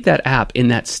to keep that app in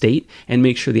that state and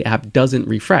make sure the app doesn't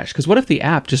refresh. Because what if the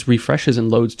app just refreshes and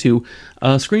loads to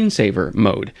a screensaver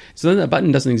mode? So then that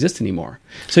button doesn't exist anymore.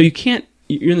 So you're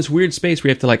in this weird space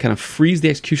where you have to kind of freeze the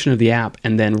execution of the app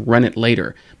and then run it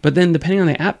later. But then depending on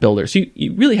the app builder, so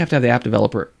you really have to have the app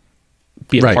developer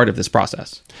be a part of this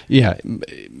process. Yeah, and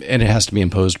it has to be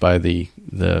imposed by the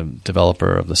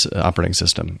developer of the operating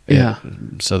system. Yeah.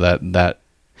 So that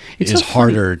is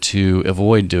harder to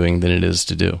avoid doing than it is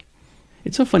to do.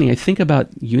 It's so funny. I think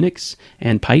about Unix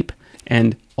and Pipe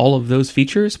and all of those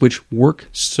features, which work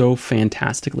so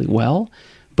fantastically well,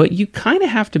 but you kind of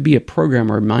have to be a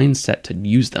programmer mindset to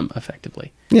use them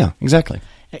effectively. Yeah, exactly.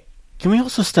 Can we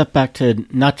also step back to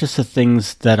not just the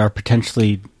things that are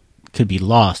potentially could be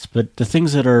lost, but the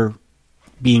things that are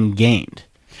being gained?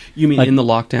 You mean in the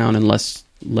lockdown and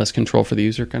less control for the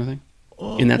user kind of thing?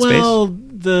 In that space? Well,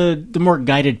 the more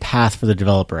guided path for the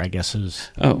developer, I guess, is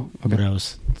what I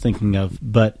was thinking of.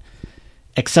 But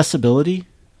accessibility,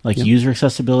 user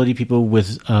accessibility, people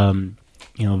with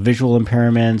visual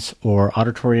impairments or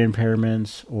auditory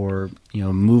impairments or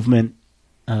movement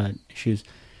issues.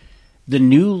 The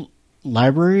new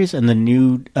libraries and the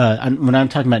new when I'm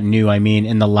talking about new, I mean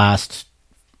in the last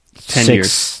 10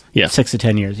 years. Yeah. 6 to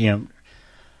 10 years,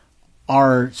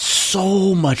 are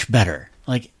so much better,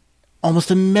 almost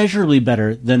immeasurably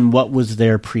better than what was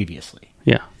there previously.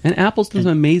 Yeah, and Apple's done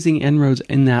some amazing inroads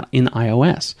in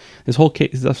iOS. This whole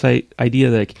idea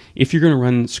that if you're going to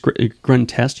run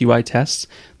UI tests,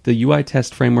 the UI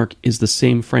test framework is the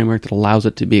same framework that allows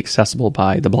it to be accessible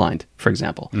by the blind, for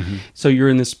example. Mm-hmm. So you're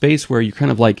in this space where you're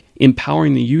kind of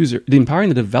empowering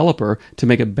the developer to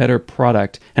make a better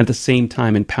product, and at the same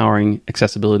time empowering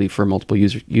accessibility for multiple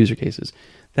user cases.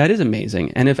 That is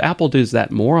amazing. And if Apple does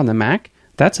that more on the Mac,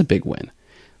 that's a big win.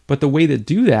 But the way to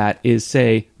do that is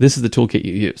say, this is the toolkit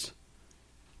you use.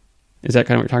 Is that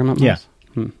kind of what you're talking about, Miles?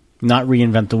 Yeah. Not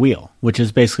reinvent the wheel, which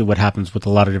is basically what happens with a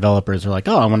lot of developers. They're like,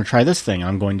 oh, I want to try this thing.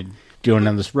 I'm going to going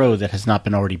down this road that has not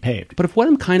been already paved. But if what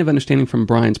I'm kind of understanding from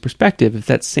Brian's perspective, if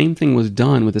that same thing was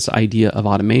done with this idea of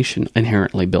automation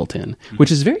inherently built in,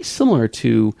 which is very similar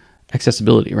to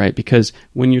accessibility, right? Because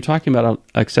when you're talking about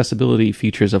accessibility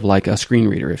features of like a screen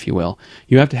reader, if you will,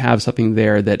 you have to have something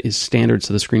there that is standard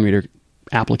so the screen reader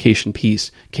application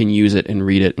piece can use it and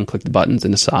read it and click the buttons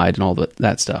and decide and all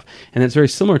that stuff. And it's very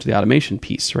similar to the automation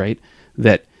piece, right?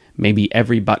 That maybe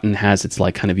every button has its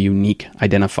like kind of unique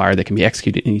identifier that can be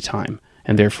executed any time.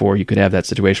 And therefore you could have that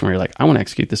situation where you're like, I want to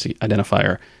execute this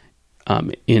identifier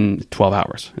in 12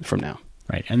 hours from now.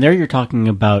 Right. And there you're talking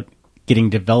about getting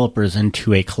developers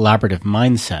into a collaborative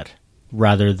mindset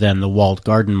rather than the walled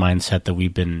garden mindset that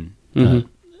we've been,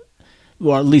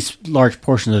 or at least large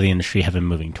portions of the industry have been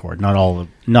moving toward. Not all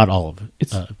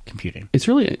of computing. It's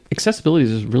really, accessibility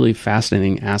is a really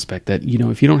fascinating aspect that, you know,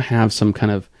 if you don't have some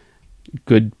kind of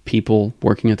good people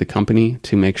working at the company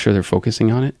to make sure they're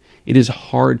focusing on it, it is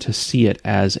hard to see it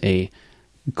as a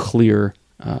clear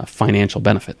financial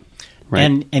benefit. Right.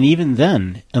 And even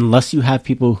then, unless you have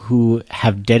people who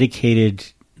have dedicated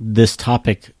this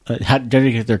topic, have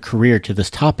dedicated their career to this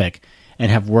topic and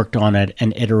have worked on it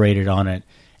and iterated on it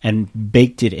and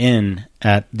baked it in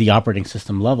at the operating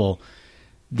system level,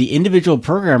 the individual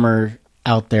programmer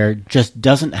out there just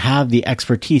doesn't have the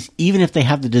expertise, even if they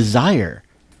have the desire,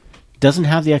 doesn't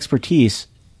have the expertise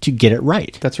to get it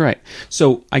right. That's right.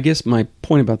 So I guess my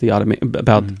point about the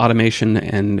automation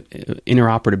and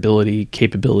interoperability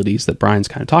capabilities that Brian's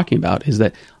kind of talking about is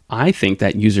that I think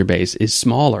that user base is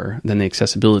smaller than the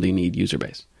accessibility need user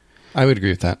base. I would agree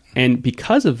with that. And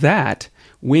because of that,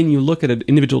 when you look at an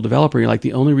individual developer, you're like,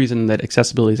 the only reason that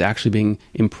accessibility is actually being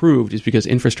improved is because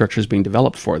infrastructure is being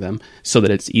developed for them so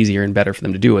that it's easier and better for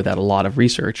them to do without a lot of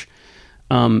research.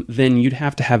 Then you'd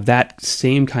have to have that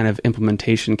same kind of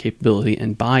implementation capability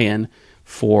and buy-in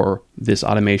for this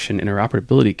automation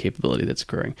interoperability capability that's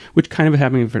occurring, which kind of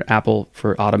happening for Apple,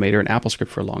 for Automator and AppleScript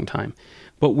for a long time.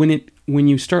 But when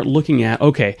you start looking at,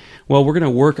 okay, well, we're going to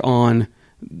work on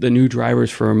the new drivers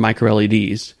for micro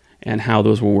LEDs and how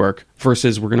those will work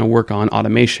versus we're going to work on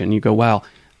automation, you go, wow,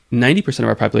 90% of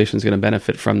our population is going to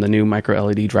benefit from the new micro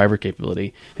LED driver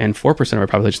capability, and 4% of our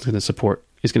population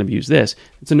is going to use this.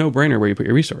 It's a no-brainer where you put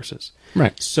your resources.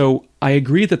 Right. So I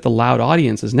agree that the loud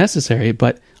audience is necessary,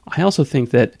 but I also think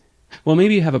that, well,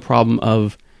 maybe you have a problem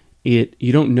of it.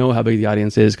 You don't know how big the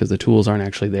audience is because the tools aren't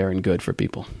actually there and good for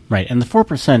people. Right, and the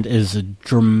 4% is a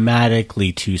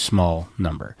dramatically too small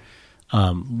number.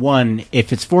 One,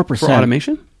 if it's 4% for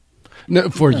automation, no,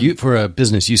 for a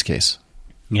business use case.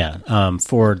 Yeah,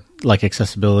 for like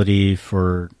accessibility,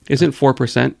 for... Isn't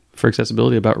 4% for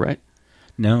accessibility about right?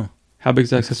 No. How big is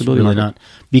the accessibility really market? Not.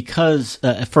 Because,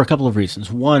 for a couple of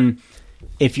reasons. One,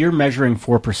 if you're measuring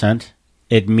 4%,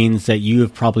 it means that you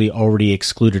have probably already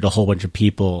excluded a whole bunch of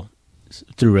people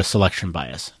through a selection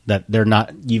bias. That they're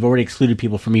not... You've already excluded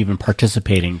people from even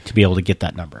participating to be able to get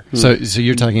that number. So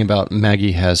you're talking about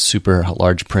Maggie has super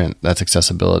large print. That's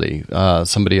accessibility.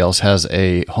 Somebody else has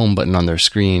a home button on their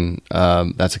screen.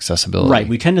 That's accessibility. Right.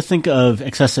 We tend to think of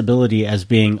accessibility as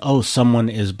being, oh, someone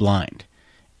is blind.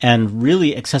 And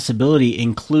really, accessibility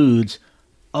includes,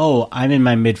 oh, I'm in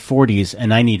my mid-40s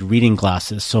and I need reading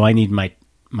glasses, so I need my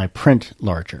print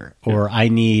larger. Or I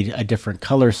need a different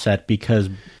color set because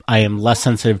I am less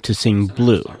sensitive to seeing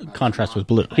blue, contrast with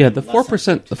blue. Yeah, the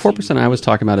 4% I was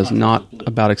talking about is not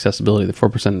about accessibility. The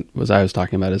 4% I was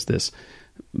talking about is this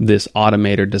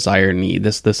automator desire need,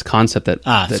 this concept that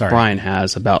Brian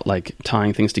has about like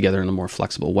tying things together in a more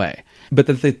flexible way. But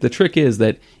the trick is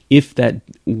that if that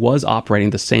was operating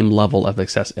the same level of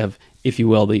if you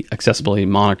will, the accessibility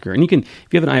moniker, and if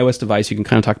you have an iOS device, you can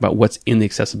kind of talk about what's in the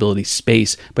accessibility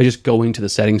space by just going to the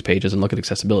settings pages and look at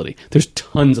accessibility. There's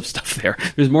tons of stuff there.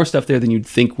 There's more stuff there than you'd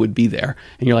think would be there,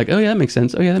 and you're like, oh yeah, that makes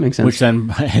sense. Oh yeah, that makes sense. Which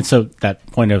then, and so that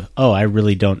point of, oh, I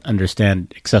really don't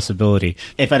understand accessibility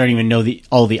if I don't even know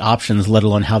all the options, let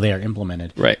alone how they are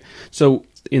implemented. Right. So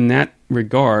in that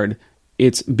regard,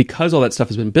 it's because all that stuff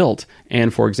has been built,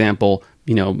 and for example,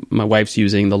 my wife's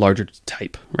using the larger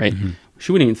type, right? Mm-hmm.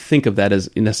 She wouldn't even think of that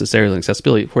as necessarily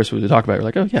accessibility. Of course, when we talk about it, we're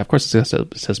like, oh yeah, of course it's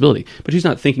accessibility. But she's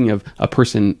not thinking of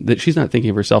she's not thinking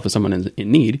of herself as someone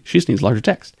in need. She just needs larger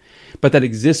text. But that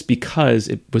exists because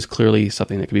it was clearly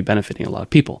something that could be benefiting a lot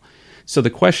of people. So the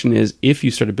question is, if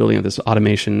you started building up this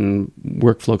automation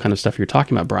workflow kind of stuff you're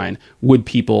talking about, Brian, would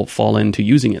people fall into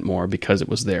using it more because it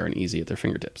was there and easy at their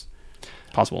fingertips?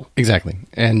 Possible. Exactly.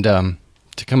 And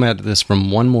to come at this from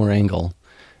one more angle,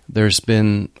 there's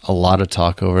been a lot of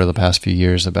talk over the past few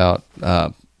years about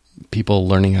people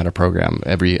learning how to program.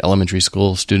 Every elementary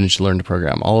school student should learn to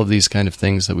program. All of these kind of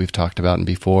things that we've talked about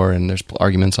before, and there's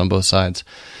arguments on both sides.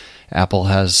 Apple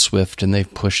has Swift, and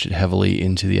they've pushed it heavily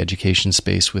into the education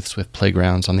space with Swift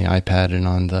Playgrounds on the iPad and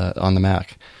on the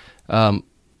Mac.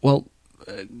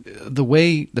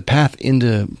 The path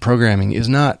into programming is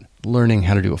not learning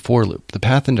how to do a for loop. The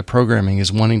path into programming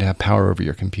is wanting to have power over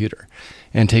your computer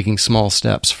and taking small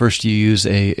steps. First, you use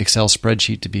a Excel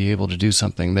spreadsheet to be able to do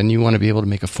something. Then you want to be able to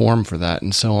make a form for that,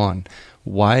 and so on.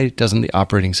 Why doesn't the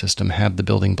operating system have the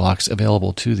building blocks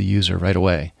available to the user right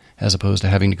away, as opposed to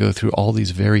having to go through all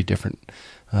these very different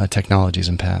technologies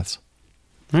and paths?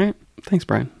 All right. Thanks,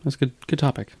 Brian. That's a good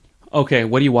topic. Okay,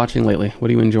 what are you watching lately? What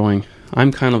are you enjoying?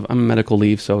 I'm on medical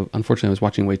leave, so unfortunately I was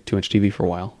watching way too much TV for a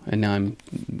while, and now I'm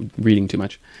reading too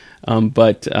much.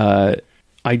 But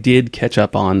I did catch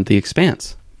up on The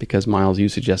Expanse, because Miles, you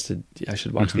suggested I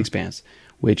should watch The Expanse,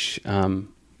 which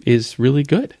is really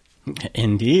good.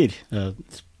 Indeed. A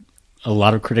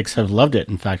lot of critics have loved it.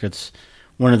 In fact, it's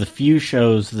one of the few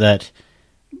shows that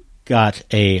got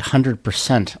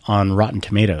 100% on Rotten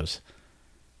Tomatoes.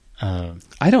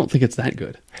 I don't think it's that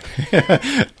good.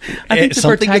 I think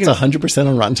something gets 100%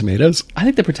 on Rotten Tomatoes. I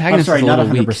think the protagonist is not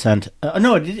 100%.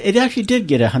 No, it actually did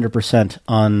get 100%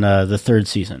 on the third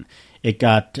season. It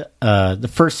got the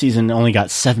first season only got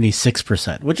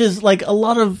 76%, which is like a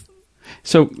lot of.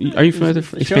 So, are you familiar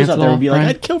with shows out there? Would be like,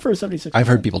 I'd kill for a 76%. I've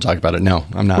heard people talk about it. No,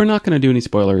 I'm not. We're not going to do any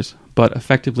spoilers, but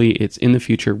effectively, it's in the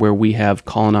future where we have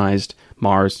colonized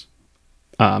Mars,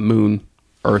 Moon.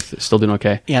 Earth is still doing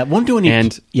okay. Yeah, it won't do any.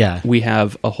 And we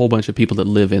have a whole bunch of people that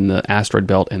live in the asteroid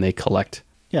belt, and they collect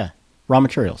raw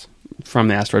materials from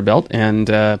the asteroid belt, and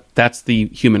that's the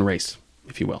human race,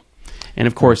 if you will. And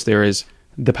of course, there is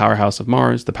the powerhouse of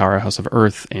Mars, the powerhouse of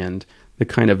Earth, and the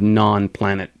kind of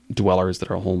non-planet dwellers that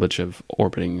are a whole bunch of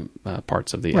orbiting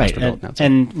parts of the asteroid belt.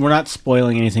 And we're not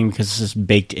spoiling anything because this is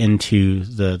baked into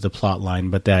the plot line,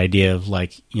 but the idea of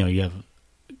you have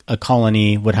a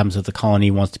colony, what happens if the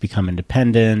colony wants to become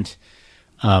independent,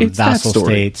 vassal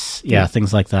states,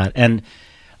 things like that. And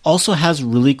also has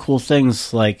really cool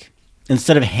things like,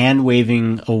 instead of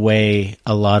hand-waving away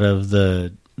a lot of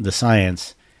the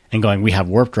science and going, we have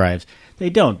warp drives, they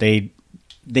don't. They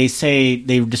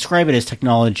describe it as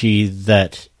technology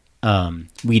that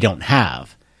we don't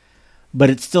have. But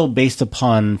it's still based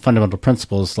upon fundamental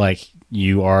principles like,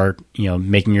 you are,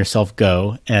 making yourself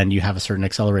go, and you have a certain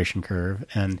acceleration curve.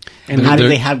 And how do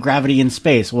they have gravity in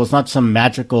space? Well, it's not some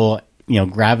magical,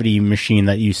 gravity machine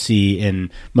that you see in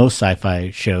most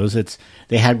sci-fi shows.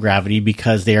 They have gravity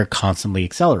because they are constantly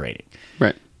accelerating.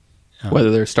 Right. Whether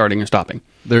they're starting or stopping.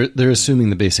 They're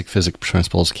assuming the basic physics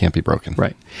principles can't be broken.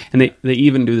 Right. And they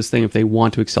even do this thing, if they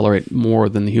want to accelerate more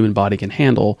than the human body can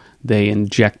handle, they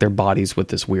inject their bodies with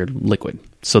this weird liquid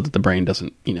so that the brain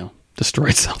doesn't, destroy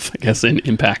itself, I guess, in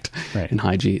impact and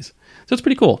high Gs. So it's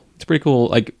pretty cool. It's pretty cool.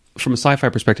 Like, from a sci-fi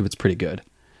perspective, it's pretty good.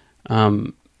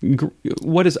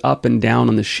 What is up and down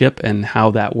on the ship and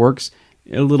how that works,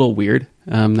 a little weird.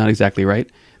 Not exactly right.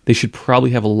 They should probably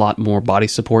have a lot more body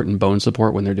support and bone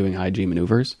support when they're doing high G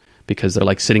maneuvers, because they're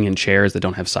like sitting in chairs that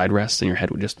don't have side rests and your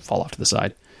head would just fall off to the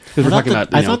side.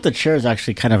 I thought the chairs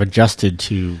actually kind of adjusted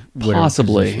to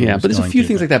possibly, but there's a few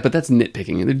things like that. But that's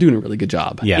nitpicking. They're doing a really good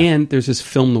job. Yeah. And there's this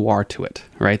film noir to it,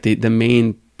 right? The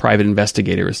main private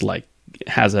investigator is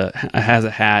has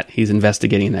a hat. He's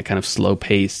investigating that kind of slow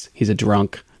pace. He's a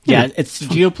drunk. Yeah, it's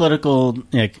geopolitical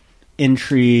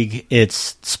intrigue.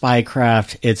 It's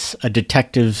spycraft. It's a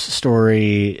detective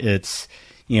story. It's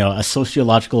a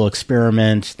sociological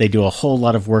experiment. They do a whole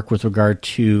lot of work with regard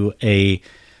to a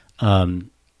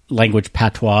language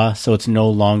patois, so it's no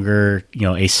longer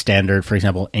a standard, for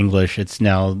example, English. It's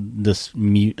now this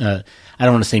I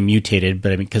don't want to say mutated,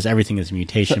 but I mean, because everything is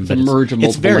mutation, but it's a merge of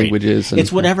multiple languages. It's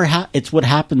whatever. It's what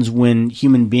happens when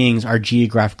human beings are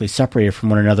geographically separated from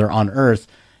one another on Earth,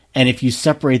 and if you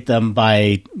separate them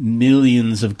by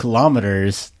millions of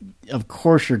kilometers, of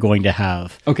course you're going to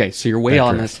have. Okay, so you're way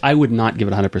on this. I would not give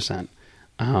it 100%,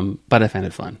 but I found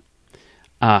it fun.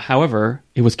 However,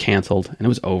 it was canceled and it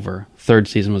was over. Third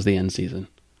season was the end season.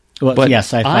 Well, but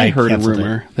yes, I heard a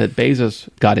rumor that Bezos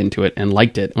got into it and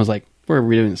liked it and was like, "We're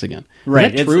redoing this again."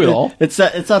 Right? Is that true at all? It's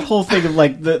that whole thing of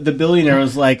like the billionaire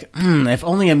was like, if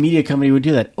only a media company would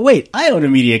do that. Oh, wait, I own a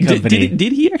media company.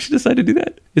 Did he actually decide to do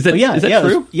that? Is that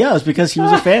true? It was because he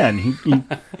was a fan.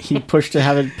 He pushed to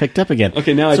have it picked up again.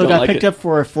 Okay, now so it got picked up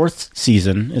for a fourth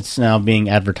season. It's now being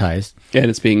advertised. Yeah, and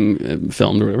it's being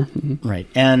filmed or whatever. Mm-hmm. Right,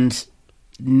 and.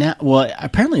 Now, well,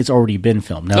 apparently it's already been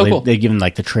filmed. Now cool. they've given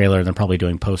the trailer, and they're probably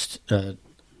doing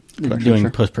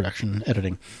post-production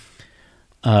editing.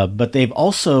 But they've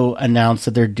also announced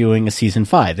that they're doing a season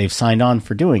 5. They've signed on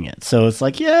for doing it, so it's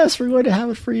like, yes, we're going to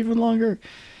have it for even longer.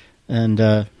 And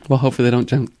well, hopefully they don't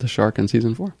jump the shark in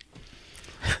season 4.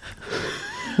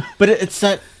 But it's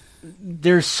that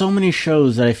there's so many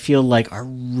shows that I feel like are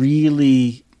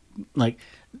really like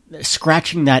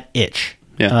scratching that itch.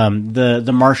 Yeah.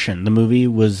 The Martian, the movie,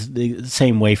 was the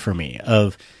same way for me.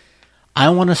 Of I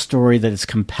want a story that is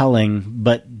compelling,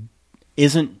 but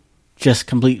isn't just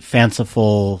complete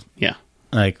fanciful. Yeah.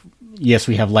 Like, yes,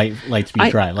 we have light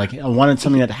speed drive. Like, I wanted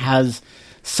something that has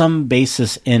some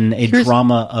basis in a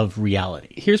drama of reality.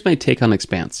 Here's my take on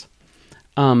Expanse.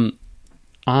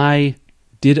 I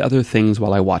did other things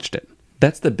while I watched it.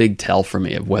 That's the big tell for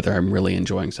me of whether I'm really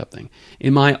enjoying something.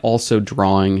 Am I also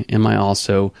drawing? Am I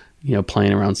also,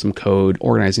 playing around some code,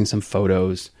 organizing some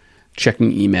photos,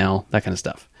 checking email, that kind of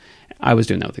stuff? I was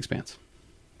doing that with Expanse.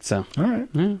 So, all right.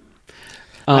 Yeah.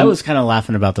 I was kind of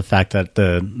laughing about the fact that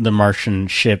the Martian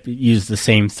ship used the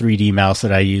same 3D mouse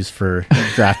that I use for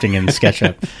drafting in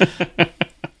SketchUp.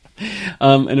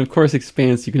 And of course,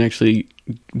 Expanse, you can actually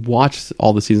watch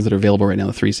all the seasons that are available right now,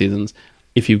 the 3 seasons,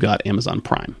 if you've got Amazon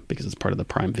Prime, because it's part of the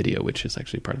Prime Video, which is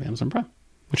actually part of Amazon Prime,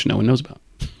 which no one knows about.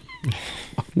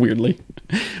 Weirdly.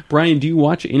 Brian, do you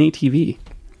watch any TV?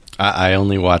 I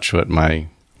only watch what my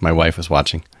wife is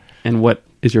watching. And what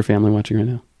is your family watching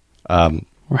right now?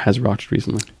 Or has watched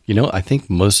recently? I think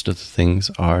most of the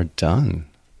things are done.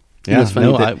 Yeah, this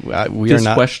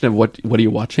question of what are you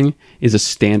watching is a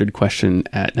standard question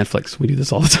at Netflix. We do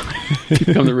this all the time.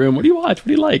 People come in the room. What do you watch? What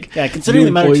do you like? Yeah, considering the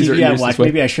amount of TV I watch,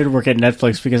 maybe I should work at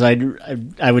Netflix because I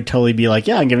would totally be like,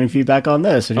 yeah, I'm giving feedback on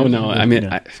this. Oh no, I mean,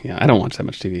 I don't watch that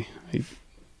much TV.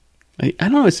 I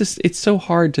don't know. It's so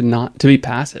hard to be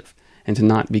passive and to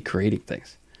not be creating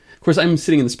things. Of course, I'm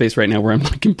sitting in the space right now where I'm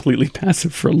like completely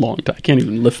passive for a long time. I can't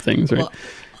even lift things. Right. Well,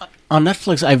 on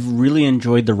Netflix, I've really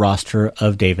enjoyed the roster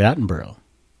of David Attenborough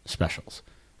specials.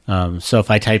 So if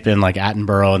I type in like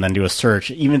Attenborough and then do a search,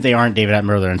 even if they aren't David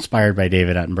Attenborough, they're inspired by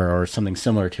David Attenborough or something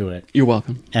similar to it. You're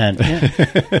welcome.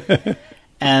 And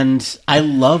and I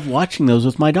love watching those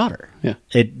with my daughter. Yeah,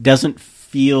 it doesn't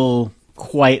feel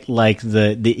quite like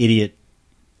the idiot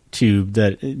tube,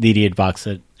 the idiot box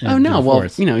that. Oh no! Well,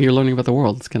 you're learning about the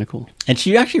world. It's kind of cool. And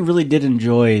she actually really did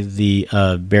enjoy the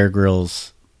Bear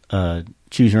Grylls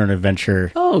Choose Your Own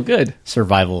Adventure. Oh, good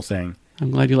survival thing. I'm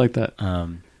glad you like that.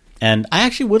 And I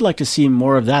actually would like to see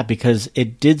more of that because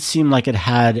it did seem like it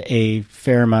had a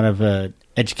fair amount of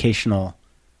educational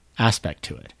aspect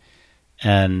to it,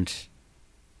 and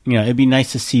it'd be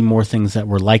nice to see more things that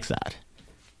were like that,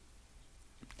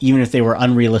 even if they were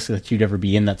unrealistic that you'd ever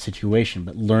be in that situation.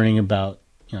 But learning about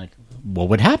what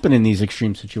would happen in these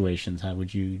extreme situations? How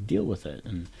would you deal with it?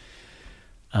 And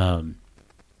I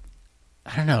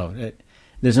don't know.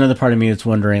 There's another part of me that's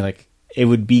wondering, like, it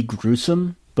would be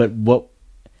gruesome, but what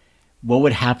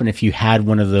would happen if you had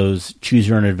one of those choose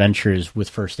your own adventures with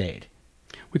first aid?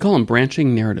 We call them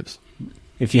branching narratives.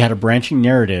 If you had a branching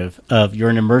narrative of you're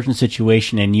in an emergent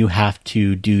situation and you have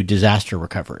to do disaster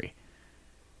recovery.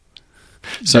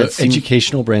 So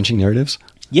educational branching narratives?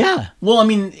 Yeah. Well, I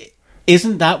mean,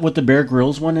 isn't that what the Bear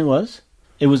Grylls one was?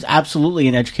 It was absolutely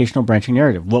an educational branching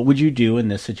narrative. What would you do in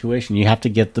this situation? You have to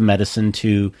get the medicine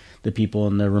to the people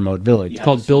in the remote village. It's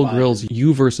called Bill Grylls'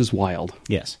 You versus Wild.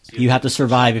 Yes. You have to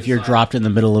survive if you're dropped in the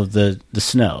middle of the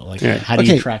snow. Like, how do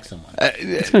you track someone?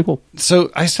 It's kind of cool. So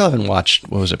I still haven't watched,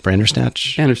 what was it,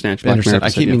 Bandersnatch? Bandersnatch.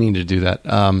 I keep meaning to do that.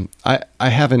 I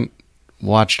haven't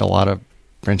watched a lot of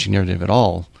branching narrative at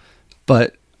all,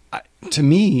 but to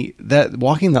me, that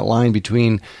walking that line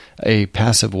between a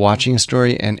passive watching a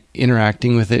story and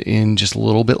interacting with it in just a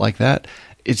little bit like that,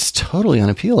 it's totally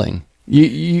unappealing.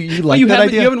 You like that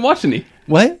idea? You haven't watched any.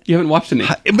 What? You haven't watched any.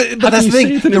 But that's the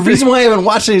thing. The reason why I haven't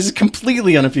watched it is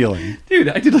completely unappealing. Dude,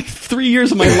 I did like 3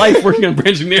 years of my life working on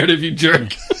branching narrative, you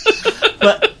jerk.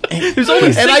 But there's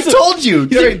only 6 and I told you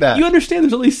during that. You understand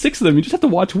there's only 6 of them. You just have to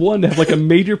watch one to have like a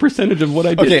major percentage of what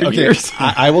I did for years.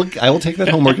 I will take that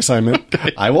homework assignment.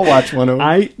 Okay. I will watch one of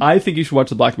them. I think you should watch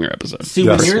the Black Mirror episode. See,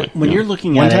 when you're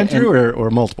looking one at time it through or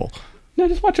multiple? No,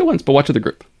 just watch it once, but watch it with the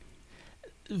group.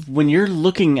 When you're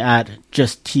looking at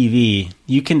just TV,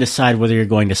 you can decide whether you're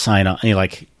going to sign up,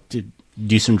 to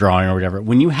do some drawing or whatever.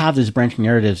 When you have these branching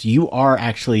narratives, you are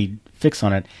actually fixed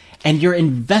on it, and you're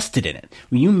invested in it.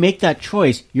 When you make that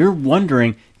choice, you're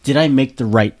wondering, did I make the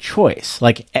right choice?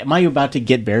 Like, am I about to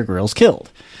get Bear Grylls killed?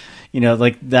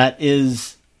 That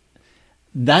is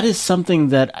something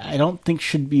that I don't think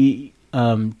should be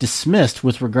dismissed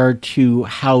with regard to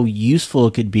how useful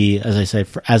it could be, as I say,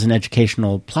 as an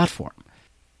educational platform.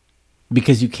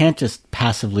 Because you can't just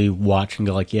passively watch and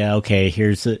go like, yeah, okay,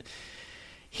 here's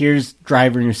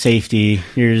driver safety.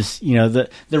 Here's, the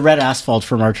red asphalt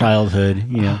from our childhood,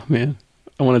 Oh, man.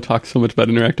 I want to talk so much about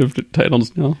interactive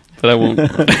titles now, but I won't.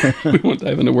 We won't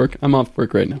dive into work. I'm off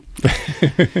work right now.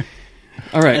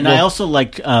 All right. And I also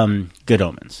liked Good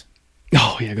Omens.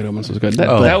 Oh, yeah, Good Omens was good.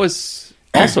 That was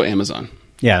also Amazon.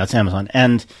 Yeah, that's Amazon.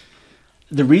 And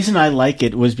the reason I like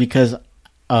it was because,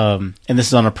 and this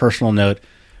is on a personal note,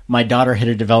 my daughter hit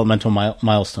a developmental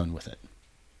milestone with it.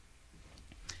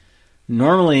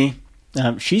 Normally,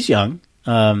 she's young.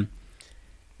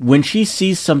 When she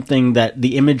sees something that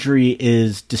the imagery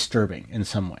is disturbing in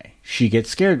some way, she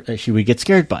gets scared. She would get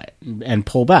scared by it and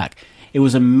pull back. It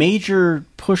was a major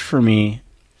push for me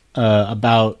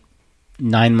about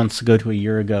 9 months ago to a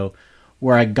year ago,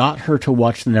 where I got her to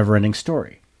watch The Neverending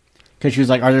Story. Because she was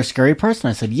like, are there scary parts? And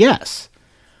I said, yes.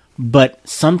 But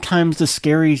sometimes the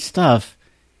scary stuff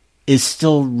is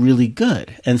still really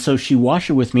good. And so she watched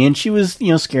it with me, and she was,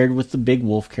 scared with the big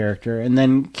wolf character, and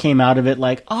then came out of it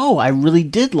like, oh, I really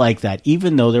did like that,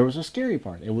 even though there was a scary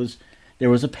part. There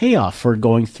was a payoff for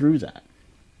going through that.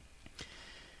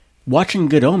 Watching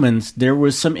Good Omens, there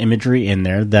was some imagery in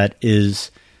there that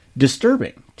is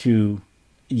disturbing to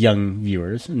young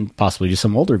viewers and possibly to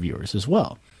some older viewers as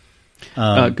well.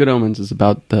 Good Omens is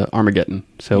about the Armageddon.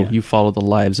 So you follow the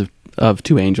lives of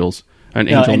two angels, an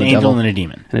angel and a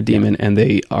demon. And a demon, and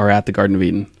they are at the Garden of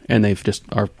Eden, and they just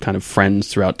are kind of friends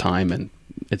throughout time, and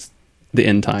it's the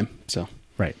end time. So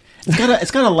right,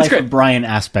 it's got a Life of Brian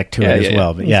aspect to it as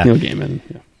well. But Neil Gaiman.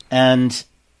 Yeah. And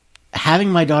having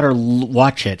my daughter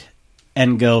watch it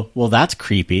and go, well, that's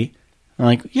creepy. I'm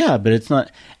like, yeah, but it's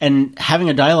not. And having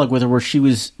a dialogue with her where she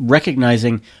was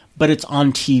recognizing, but it's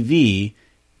on TV,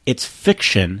 it's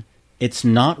fiction, it's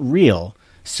not real,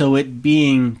 so it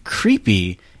being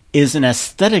creepy is an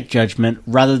aesthetic judgment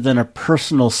rather than a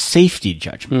personal safety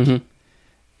judgment. Mm-hmm.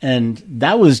 And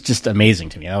that was just amazing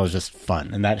to me. That was just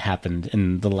fun, and that happened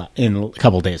in a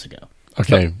couple of days ago.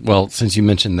 Okay, well, since you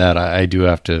mentioned that, I do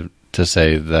have to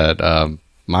say that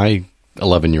my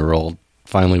 11-year-old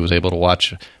finally was able to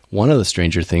watch one of the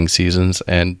Stranger Things seasons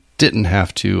and didn't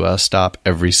have to stop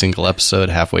every single episode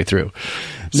halfway through.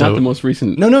 Not the most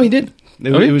recent. No, he did.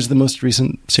 It was the most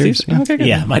recent series. Yeah. Okay, good.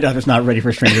 Yeah, my daughter's not ready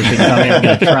for Stranger Things. I'm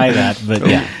going to try that, but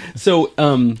yeah. So,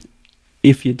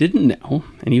 if you didn't know,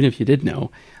 and even if you did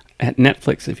know, at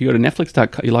Netflix, if you go to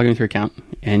netflix.com, you log into your account,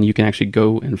 and you can actually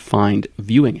go and find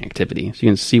viewing activity. So you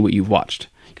can see what you've watched.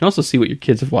 You can also see what your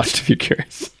kids have watched if you're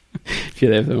curious, if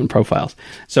they have their own profiles.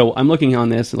 So I'm looking on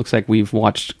this. It looks like we've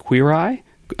watched Queer Eye,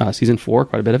 Season 4,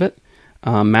 quite a bit of it.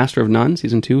 Master of None,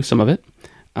 Season 2, some of it.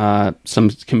 Some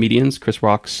comedians, Chris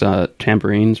Rock's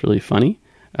Tambourine's really funny.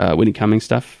 Whitney Cummings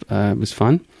stuff was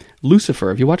fun. Lucifer,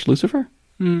 have you watched Lucifer?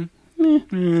 I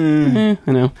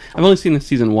know. I've only seen the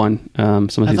Season 1. I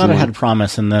thought it had a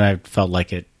promise, and then I felt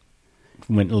like it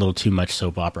went a little too much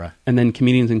soap opera. And then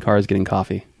Comedians in Cars Getting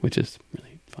Coffee, which is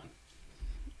really fun.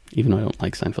 Even though I don't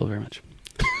like Seinfeld very much.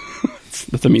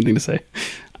 That's a mean thing to say.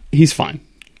 He's fine.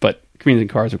 But Comedians in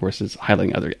Cars, of course, is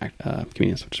highlighting other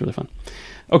comedians, which is really fun.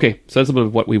 Okay, so that's a bit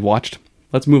of what we watched.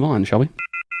 Let's move on, shall we?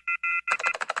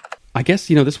 I guess,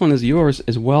 this one is yours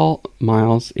as well,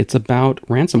 Miles. It's about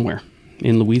ransomware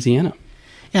in Louisiana.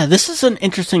 Yeah, this is an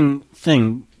interesting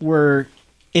thing where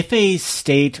if a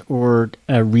state or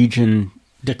a region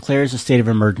declares a state of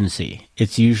emergency,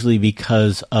 it's usually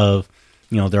because of,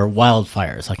 there are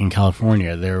wildfires. Like in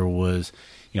California, there was,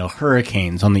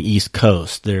 hurricanes on the East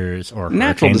Coast. There's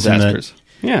natural disasters.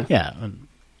 Yeah.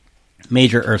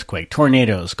 Major earthquake,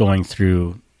 tornadoes going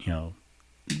through,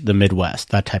 the Midwest,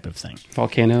 that type of thing.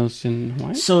 Volcanoes in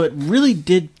Hawaii? So it really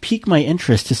did pique my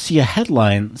interest to see a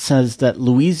headline that says that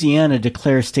Louisiana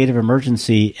declares state of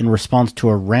emergency in response to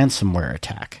a ransomware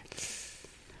attack.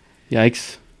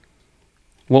 Yikes.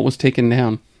 What was taken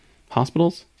down?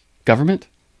 Hospitals? Government?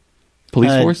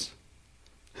 Police force?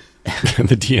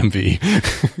 The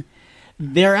DMV.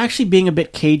 They're actually being a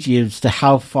bit cagey as to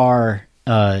how far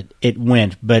it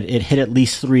went, but it hit at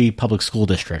least 3 public school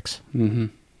districts. Mm-hmm.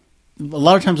 A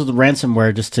lot of times with the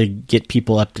ransomware, just to get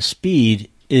people up to speed,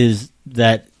 is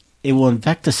that it will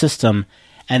infect the system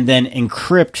and then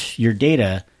encrypt your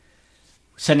data,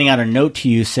 sending out a note to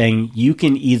you saying you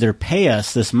can either pay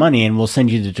us this money and we'll send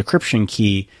you the decryption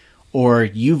key, or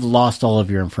you've lost all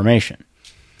of your information.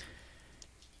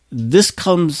 This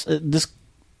brings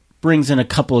in a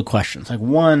couple of questions. Like,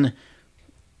 one,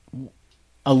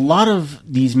 a lot of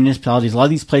these municipalities, a lot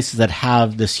of these places that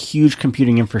have this huge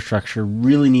computing infrastructure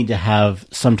really need to have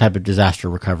some type of disaster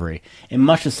recovery, in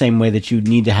much the same way that you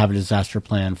need to have a disaster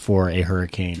plan for a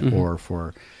hurricane or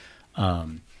for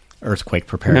earthquake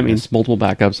preparedness. That means multiple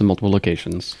backups in multiple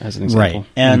locations, as an example. Right.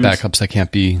 And backups that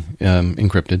can't be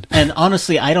encrypted. And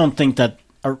honestly, I don't think that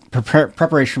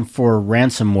preparation for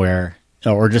ransomware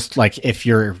or just like if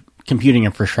your computing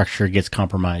infrastructure gets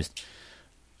compromised,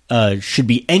 should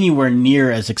be anywhere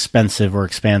near as expensive or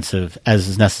expansive as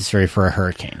is necessary for a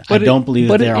hurricane. I don't believe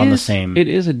that they're on the same. It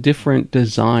is a different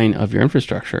design of your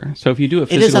infrastructure. So if you do a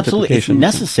physical it is absolutely it's duplication,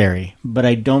 necessary, but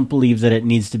I don't believe that it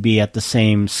needs to be at the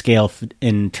same scale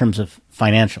in terms of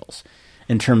financials,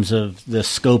 in terms of the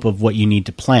scope of what you need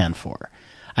to plan for.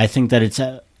 I think that it's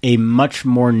a much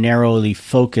more narrowly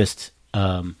focused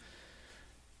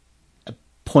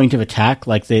point of attack,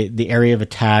 like the area of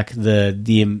attack,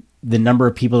 the number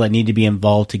of people that need to be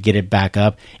involved to get it back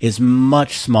up is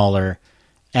much smaller,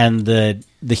 and the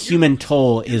human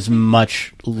toll is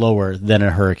much lower than a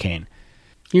hurricane.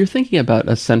 You're thinking about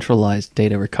a centralized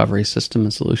data recovery system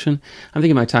and solution. I'm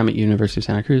thinking of my time at University of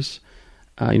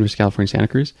California, Santa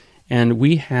Cruz, and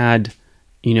we had,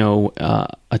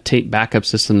 a tape backup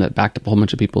system that backed up a whole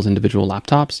bunch of people's individual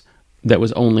laptops that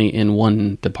was only in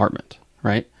one department,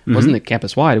 right? It wasn't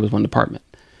campus-wide, it was one department.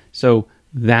 So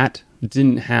that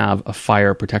didn't have a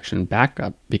fire protection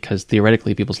backup because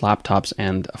theoretically people's laptops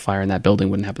and a fire in that building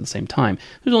wouldn't happen at the same time.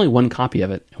 There's only one copy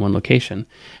of it in one location.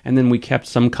 And then we kept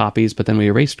some copies, but then we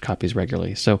erased copies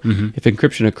regularly. So if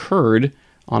encryption occurred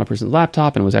on a person's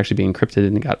laptop and was actually being encrypted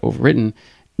and it got overwritten,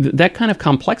 that kind of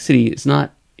complexity is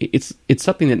not, it's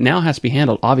something that now has to be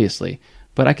handled, obviously.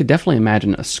 But I could definitely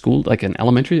imagine a school, like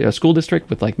a school district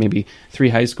with like maybe 3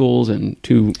 high schools and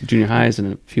 2 junior highs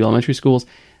and a few elementary schools.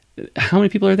 How many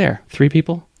people are there? 3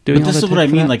 people doing all that? But this is what I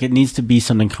mean. Like, it needs to be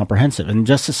something comprehensive. And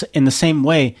just in the same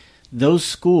way,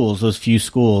 those few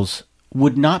schools,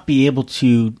 would not be able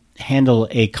to handle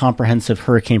a comprehensive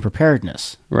hurricane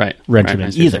preparedness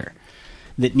regimen either.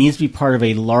 That needs to be part of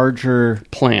a larger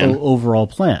plan, overall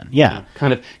plan. Yeah,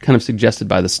 kind of suggested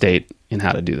by the state in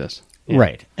how to do this. Yeah.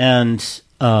 Right, and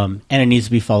it needs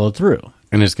to be followed through.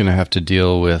 And it's going to have to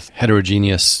deal with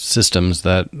heterogeneous systems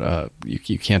that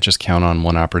you can't just count on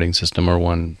one operating system or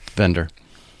one vendor.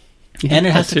 Yeah, and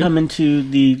it has to come into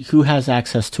the who has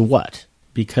access to what.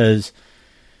 Because,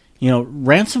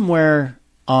 ransomware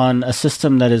on a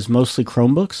system that is mostly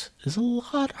Chromebooks is a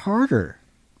lot harder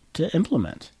to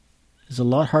implement. It's a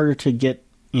lot harder to get,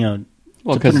 to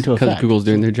put into effect. Because Google's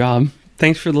doing their job.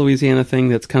 Thanks for the Louisiana thing.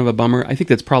 That's kind of a bummer. I think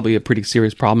that's probably a pretty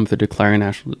serious problem if they're declaring a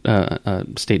national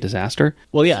state disaster.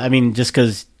 Well, yeah. I mean, just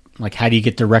because, how do you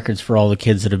get the records for all the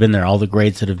kids that have been there, all the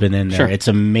grades that have been in there? Sure. It's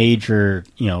a major,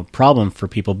 problem for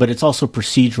people. But it's also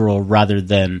procedural rather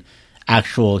than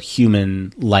actual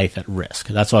human life at risk.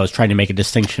 That's why I was trying to make a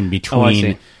distinction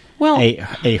between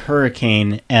a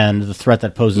hurricane and the threat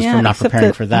that poses from not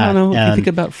preparing for that. I don't know. If you think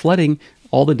about flooding,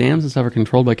 all the dams and stuff are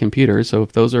controlled by computers. So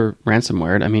if those are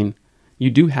ransomware, I mean,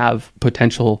 you do have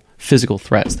potential physical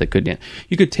threats that could...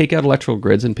 You could take out electrical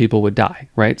grids and people would die,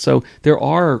 right? So there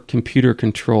are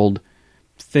computer-controlled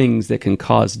things that can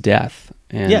cause death.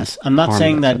 And yes, I'm not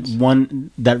saying that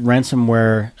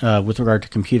ransomware with regard to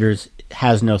computers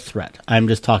has no threat. I'm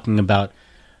just talking about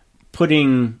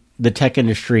putting the tech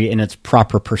industry in its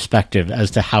proper perspective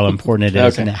as to how important it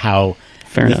is and how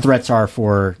the threats are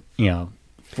for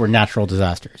natural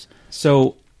disasters.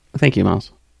 So, thank you,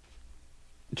 Miles.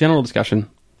 General discussion,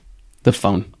 the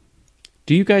phone.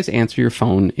 Do you guys answer your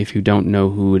phone if you don't know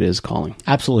who it is calling?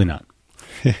 Absolutely not.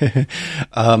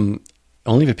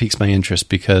 Only if it piques my interest,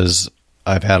 because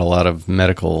I've had a lot of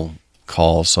medical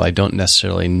calls, so I don't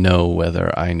necessarily know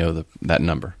whether I know that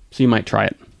number. So you might try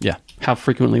it? Yeah. How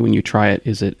frequently when you try it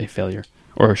is it a failure?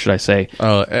 Or should I say,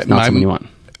 it's not something you want?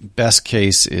 Best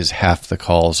case is half the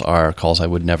calls are calls I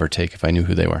would never take if I knew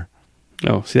who they were.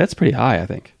 Oh, see, that's pretty high, I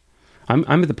think. I'm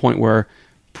at the point where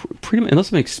pretty much,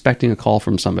 unless I'm expecting a call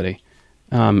from somebody,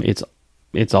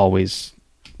 it's always,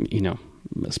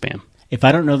 spam. If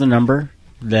I don't know the number,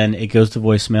 then it goes to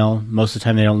voicemail. Most of the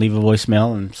time they don't leave a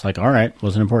voicemail, and it's like, all right,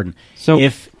 wasn't important. So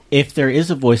if there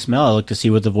is a voicemail, I look to see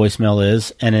what the voicemail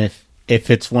is, and if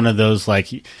it's one of those, like,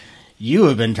 you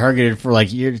have been targeted for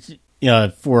years,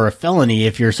 for a felony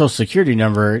if your social security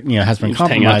number, has been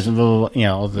compromised, and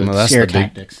the scare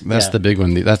tactics. That's the big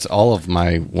one. That's all of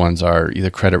my ones are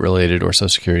either credit related or social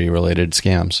security related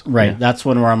scams. Right. Yeah. That's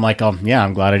one where I'm like, oh yeah,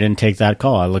 I'm glad I didn't take that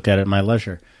call. I look at it at my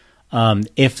leisure.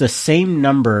 If the same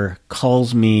number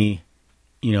calls me,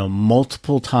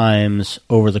 multiple times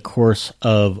over the course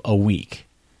of a week,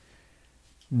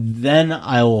 then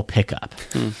I will pick up.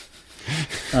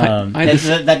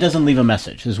 That doesn't leave a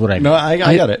message, is what I mean. No, I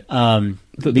got it.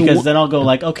 Because then I'll go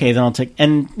okay, then I'll take...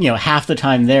 And, half the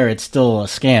time there, it's still a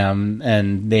scam,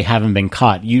 and they haven't been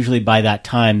caught. Usually by that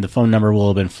time, the phone number will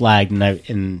have been flagged,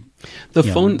 and the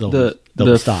phone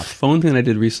thing I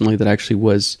did recently that actually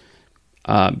was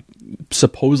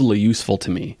supposedly useful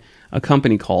to me, a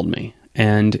company called me,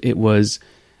 and it was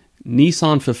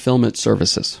Nissan Fulfillment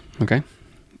Services, okay?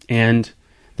 And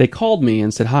they called me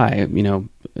and said, hi,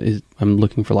 I'm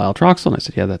looking for Lyle Troxel. And I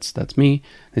said, yeah, that's me.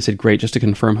 They said, great, just to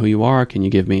confirm who you are, can you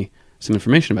give me some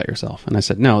information about yourself? And I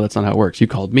said, no, that's not how it works. You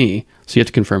called me, so you have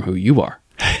to confirm who you are.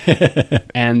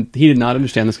 And he did not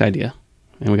understand this idea.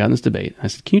 And we got in this debate. I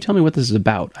said, can you tell me what this is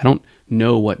about? I don't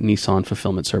know what Nissan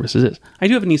Fulfillment Services is. I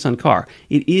do have a Nissan car.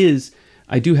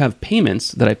 I do have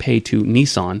payments that I pay to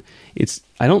Nissan.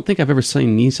 I don't think I've ever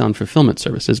seen Nissan Fulfillment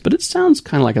Services, but it sounds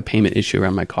kind of like a payment issue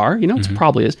around my car. It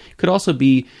probably is. Could also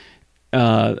be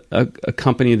a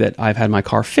company that I've had my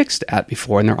car fixed at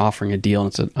before, and they're offering a deal, and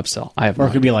it's an upsell. Or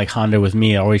it could be like Honda with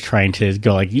me, always trying to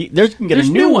go like, there's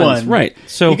a new one. Right.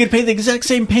 So you could pay the exact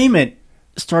same payment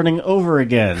starting over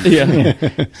again.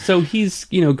 Yeah. So he's,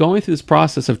 going through this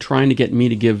process of trying to get me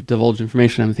to divulge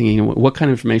information. I'm thinking, what kind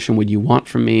of information would you want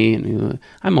from me? And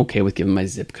I'm okay with giving my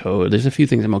zip code. There's a few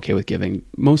things I'm okay with giving,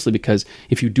 mostly because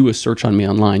if you do a search on me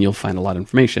online, you'll find a lot of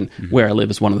information. Where I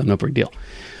live is one of them, no big deal.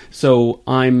 So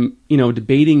I'm,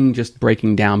 debating just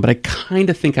breaking down, but I kind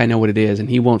of think I know what it is, and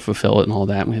he won't fulfill it and all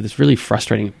that. And we have this really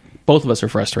frustrating, both of us are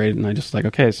frustrated, and I just like,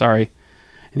 okay, sorry.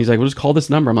 And he's like, well, just call this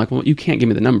number. I'm like, well, you can't give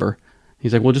me the number.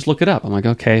 He's like, well, just look it up. I'm like,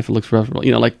 okay, if it looks rough,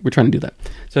 like we're trying to do that.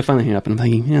 So I finally hang up, and I'm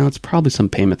thinking, it's probably some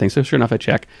payment thing. So sure enough, I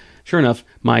check. Sure enough,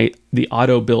 the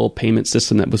auto bill payment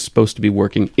system that was supposed to be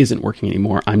working isn't working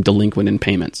anymore. I'm delinquent in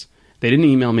payments. They didn't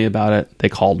email me about it. They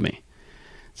called me.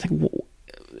 It's like,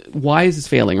 why is this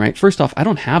failing, right? First off, I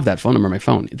don't have that phone number on my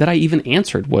phone. That I even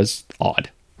answered was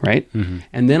odd, right? Mm-hmm.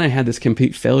 And then I had this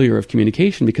complete failure of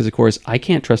communication because, of course, I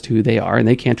can't trust who they are, and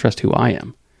they can't trust who I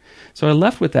am. So I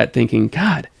left with that thinking,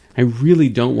 God, I really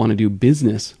don't want to do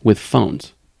business with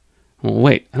phones. Well,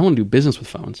 wait, I don't want to do business with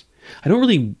phones. I don't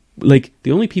really,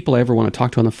 the only people I ever want to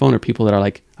talk to on the phone are people that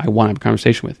are I want to have a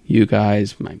conversation with. You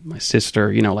guys, my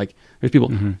sister, there's people.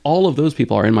 Mm-hmm. All of those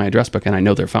people are in my address book, and I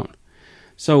know their phone.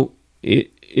 So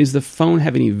is the phone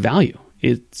have any value?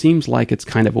 It seems like it's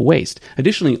kind of a waste.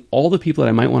 Additionally, all the people that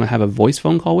I might want to have a voice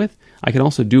phone call with, I can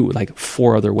also do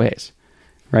 4 other ways.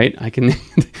 Right? I can,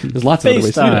 there's lots of other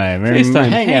ways to do that. FaceTime,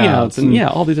 Hangouts, and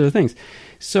all these other things.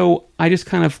 So I just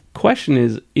kind of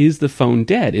question is the phone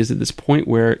dead? Is it this point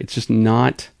where it's just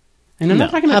not, and I'm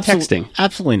not talking about texting.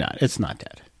 Absolutely not. It's not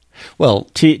dead. Well,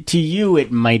 to you,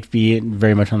 it might be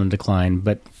very much on the decline,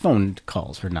 but phone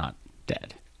calls are not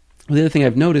dead. The other thing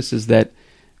I've noticed is that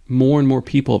more and more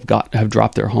people have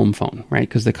dropped their home phone, right?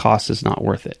 Because the cost is not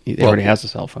worth it. Everybody has a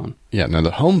cell phone. Yeah, no,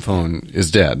 the home phone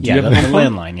is dead. Yeah, the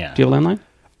landline, yeah. Do you have a landline?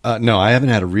 No, I haven't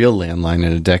had a real landline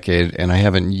in a decade, and I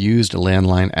haven't used a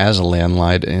landline as a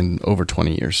landline in over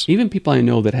 20 years. Even people I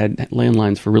know that had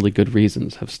landlines for really good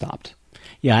reasons have stopped.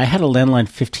 Yeah, I had a landline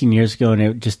 15 years ago,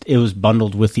 and it was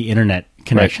bundled with the internet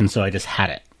connection, right. So I just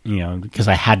had it, because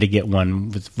I had to get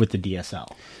one with the DSL.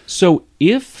 So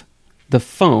if the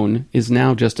phone is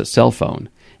now just a cell phone,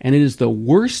 and it is the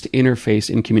worst interface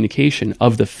in communication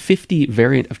of the 50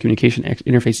 variant of communication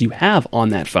interface you have on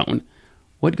that phone,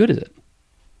 what good is it?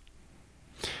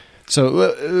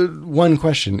 So one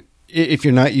question, if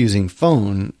you're not using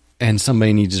phone and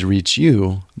somebody needs to reach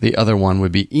you, the other one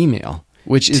would be email,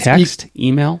 which is text,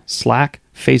 email, Slack,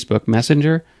 Facebook,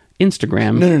 Messenger,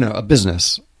 Instagram. No, a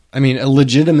business. I mean, a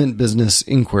legitimate business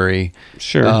inquiry.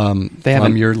 Sure. They have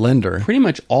from your lender. Pretty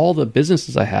much all the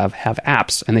businesses I have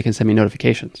apps, and they can send me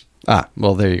notifications.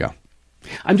 Well, there you go.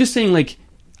 I'm just saying,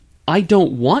 I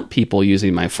don't want people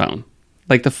using my phone.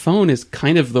 The phone is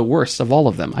kind of the worst of all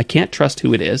of them. I can't trust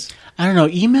who it is. I don't know.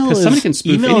 Email is... somebody can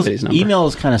spoof anybody's number. Email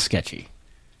is kind of sketchy.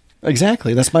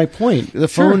 Exactly. That's my point. The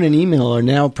phone and email are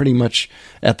now pretty much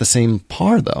at the same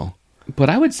par, though. But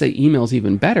I would say email is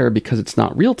even better because it's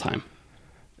not real time.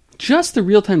 Just the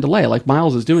real time delay, like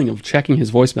Miles is doing of checking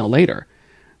his voicemail later.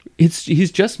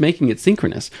 He's just making it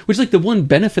synchronous, which the one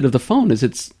benefit of the phone is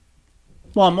it's...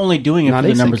 Well, I'm only doing it for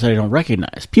the numbers that I don't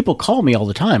recognize. People call me all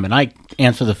the time, and I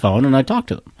answer the phone and I talk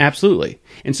to them. Absolutely.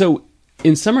 And so,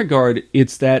 in some regard,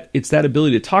 it's that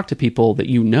ability to talk to people that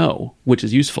you know, which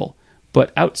is useful.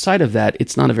 But outside of that,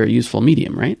 it's not a very useful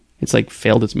medium, right? It's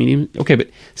failed its medium. Okay, but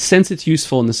since it's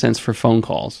useful in the sense for phone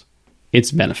calls,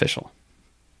 it's beneficial.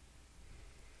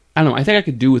 I don't know. I think I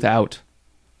could do without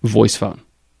voice phone.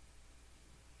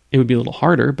 It would be a little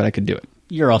harder, but I could do it.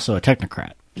 You're also a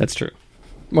technocrat. That's true.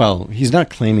 Well, he's not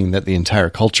claiming that the entire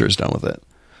culture is done with it.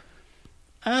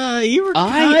 You were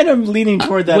kind of leaning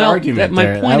toward that argument.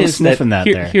 My point is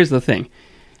that here's the thing.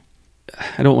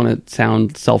 I don't want to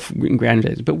sound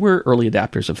self-aggrandizing, but we're early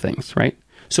adapters of things, right?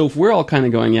 So if we're all kind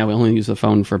of going, we only use the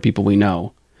phone for people we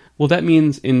know, well, that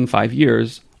means in 5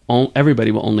 years,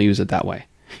 everybody will only use it that way.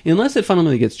 Unless it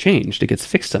fundamentally gets changed, it gets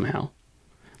fixed somehow.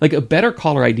 Like a better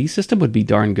caller ID system would be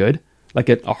darn good. Like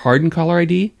a hardened caller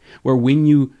ID, where when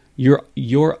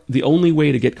you're the only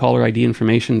way to get caller ID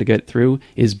information to get through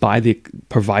is by the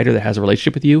provider that has a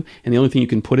relationship with you, and the only thing you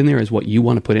can put in there is what you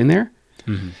want to put in there.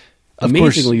 Mm-hmm.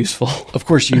 Amazingly useful. Of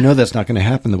course, that's not going to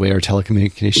happen the way our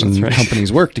telecommunication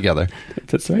companies work together.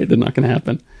 That's right. They're not going to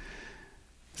happen.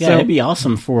 Yeah, so, it'd be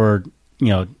awesome for,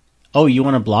 you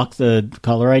want to block the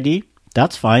caller ID?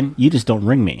 That's fine. You just don't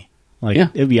ring me.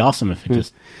 It'd be awesome if it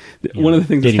just... One of the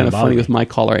things that's kind of funny with my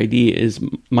caller ID is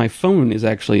my phone is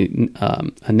actually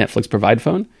a Netflix Provide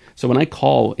phone. So when I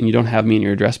call and you don't have me in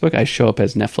your address book, I show up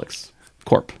as Netflix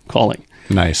Corp calling.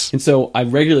 Nice. And so I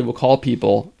regularly will call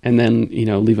people and then,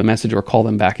 leave a message or call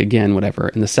them back again, whatever.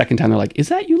 And the second time they're like, is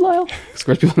that you, Lyle? That's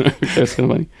kind of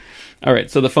funny. All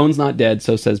right. So the phone's not dead.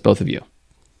 So says both of you.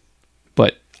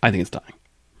 But I think it's dying.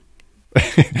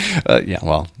 Yeah,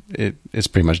 well, it's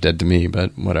pretty much dead to me,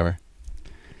 but whatever.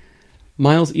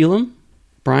 Miles Elam,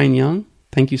 Brian Young,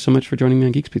 thank you so much for joining me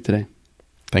on GeekSpeak today.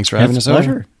 Thanks for having us over.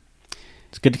 Pleasure.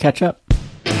 It's good to catch up.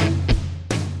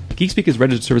 GeekSpeak is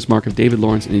registered service mark of David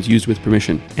Lawrence and is used with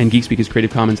permission. And GeekSpeak is Creative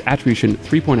Commons Attribution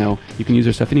 3.0. You can use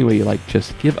our stuff any way you like.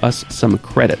 Just give us some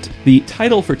credit. The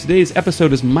title for today's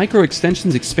episode is Micro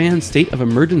Extensions Expand State of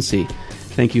Emergency.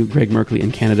 Thank you, Greg Merkley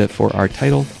in Canada, for our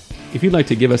title. If you'd like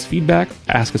to give us feedback,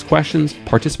 ask us questions,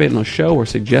 participate in the show, or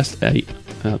suggest a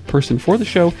person for the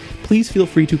show, please feel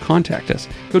free to contact us.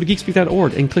 Go to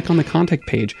geekspeak.org and click on the contact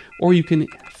page, or you can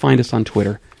find us on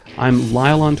Twitter. I'm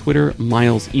Lyle on Twitter,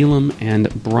 Miles Elam,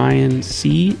 and Brian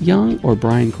C. Young, or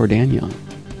Brian Cordan Young?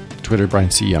 Twitter,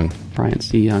 Brian C. Young. Brian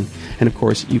C. Young. And of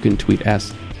course, you can tweet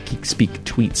us. GeekSpeak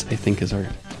Tweets, I think, is our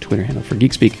Twitter handle for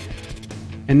GeekSpeak.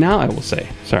 And now I will say,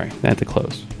 sorry, I had to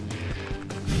close,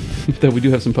 that we do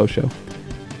have some post-show.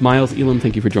 Miles Elam,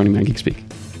 thank you for joining me on GeekSpeak.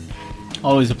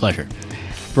 Always a pleasure.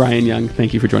 Brian Young,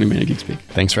 thank you for joining me on GeekSpeak.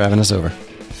 Thanks for having us over.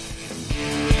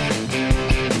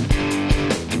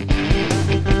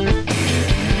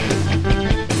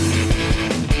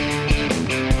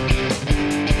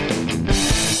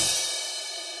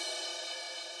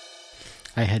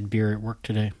 I had beer at work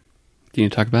today. Can you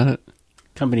talk about it?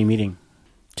 Company meeting,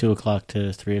 2 o'clock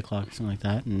to 3 o'clock, something like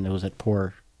that, and it was at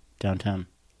Pour downtown.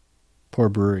 Pour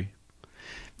Brewery.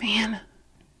 Man,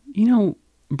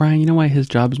 Brian, you know why his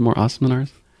job is more awesome than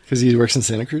ours? Because he works in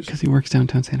Santa Cruz? Because he works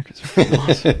downtown Santa Cruz.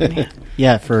 Awesome. Man.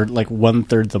 Yeah, for like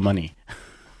 1/3 the money.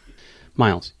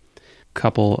 Miles, a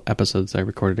couple episodes I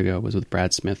recorded ago was with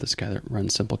Brad Smith, this guy that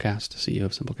runs Simplecast, CEO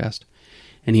of Simplecast.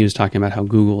 And he was talking about how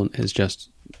Google has just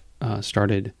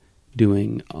started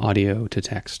doing audio to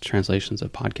text translations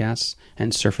of podcasts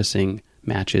and surfacing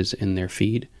matches in their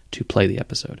feed to play the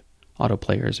episode. Auto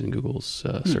players in Google's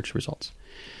search results.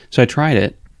 So I tried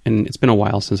it, and it's been a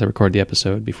while since I recorded the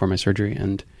episode before my surgery,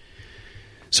 and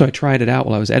so I tried it out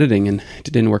while I was editing, and it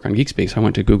didn't work on GeekSpeak. So I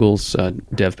went to Google's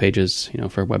dev pages,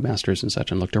 for webmasters and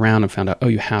such, and looked around and found out,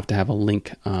 you have to have a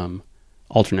link,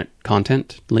 alternate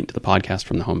content, link to the podcast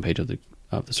from the homepage of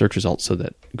the search results, so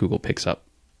that Google picks up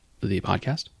the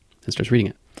podcast and starts reading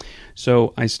it.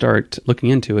 So I start looking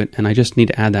into it, and I just need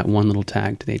to add that one little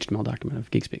tag to the HTML document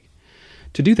of GeekSpeak.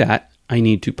 To do that, I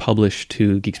need to publish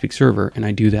to GeekSpeak server, and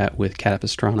I do that with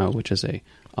Capistrano, which is a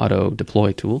auto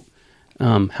deploy tool.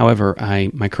 However,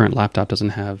 my current laptop doesn't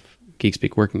have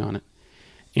GeekSpeak working on it.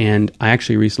 And I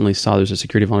actually recently saw there's a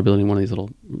security vulnerability in one of these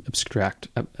little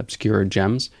obscure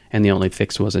gems, and the only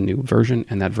fix was a new version,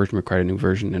 and that version required a new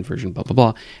version and version blah, blah,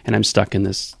 blah. And I'm stuck in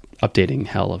this updating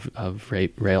hell of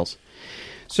Rails.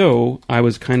 So I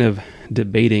was kind of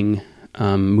debating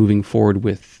moving forward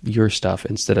with your stuff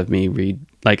instead of me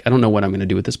I don't know what I'm going to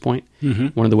do at this point. Mm-hmm.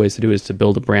 One of the ways to do it is to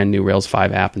build a brand new Rails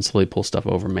 5 app and slowly pull stuff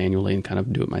over manually and kind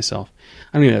of do it myself.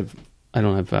 I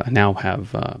now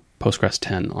have Postgres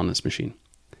 10 on this machine.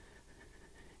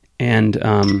 And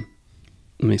let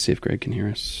me see if Greg can hear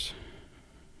us.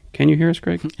 Can you hear us,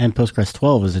 Greg? And Postgres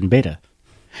 12 is in beta.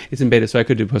 It's in beta, so I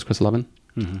could do Postgres 11?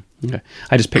 Mm-hmm. Okay.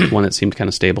 I just picked one that seemed kind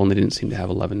of stable, and they didn't seem to have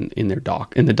 11 in their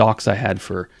doc. And the docs I had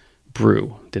for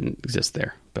Brew didn't exist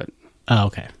there, but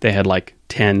okay. They had like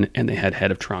 10, and they had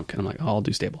head of trunk, and I'm like, I'll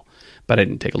do stable. But I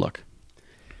didn't take a look.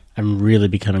 I'm really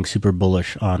becoming super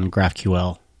bullish on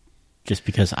GraphQL, just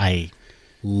because I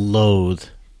loathe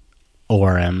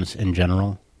ORMs in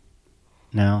general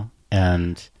now,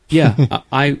 and yeah,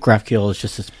 GraphQL is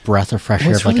just this breath of fresh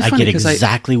air. Really I get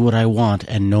exactly what I want,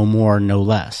 and no more, no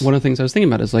less. One of the things I was thinking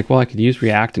about is I could use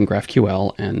React and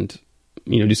GraphQL and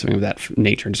do something of that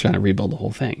nature and just kind of rebuild the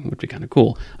whole thing, which would be kind of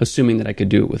cool, assuming that I could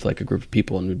do it with a group of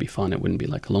people and it would be fun. It wouldn't be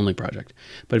like a lonely project.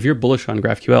 But if you're bullish on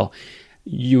GraphQL,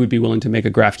 you would be willing to make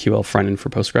a GraphQL front end for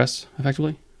Postgres,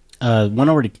 effectively? one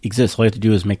already exists. All you have to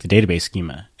do is make the database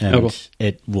schema, and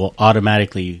it will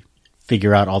automatically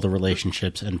figure out all the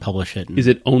relationships and publish it. Is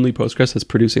it only Postgres that's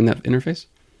producing that interface?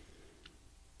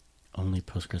 Only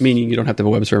Postgres? Meaning you don't have to have a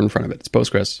web server in front of it. It's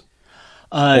Postgres.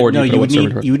 Or no, you would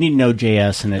need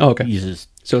Node.js, and it uses...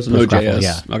 So it's Node.js.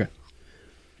 Yeah. Okay.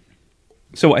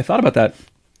 So I thought about that,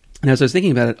 and as I was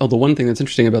thinking about it, the one thing that's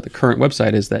interesting about the current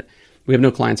website is that we have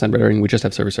no client-side rendering. We just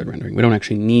have server-side rendering. We don't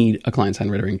actually need a client-side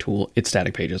rendering tool. It's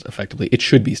static pages, effectively. It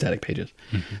should be static pages.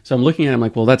 Mm-hmm. So I'm looking at it, I'm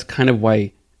like, well, that's kind of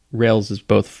why Rails is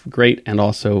both great and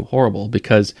also horrible,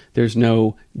 because there's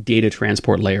no data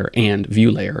transport layer and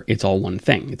view layer. It's all one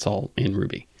thing. It's all in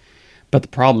Ruby. But the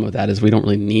problem with that is we don't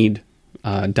really need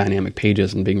dynamic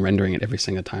pages and being rendering it every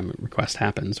single time a request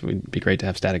happens. It would be great to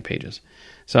have static pages.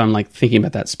 So I'm like thinking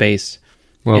about that space.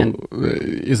 Well,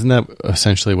 isn't that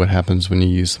essentially what happens when you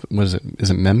use, what is it?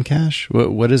 Is it Memcache?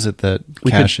 What is it that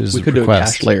caches requests? We could do a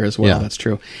cache layer as well. Yeah. That's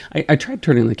true. I tried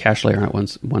turning the cache layer on at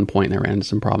one point and I ran into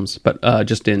some problems. But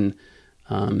just in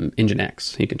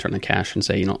Nginx, you can turn the cache and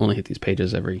say, only hit these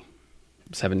pages every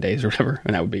 7 days or whatever,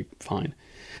 and that would be fine.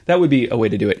 That would be a way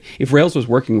to do it. If Rails was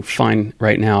working fine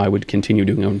right now, I would continue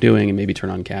doing what I'm doing and maybe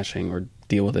turn on caching or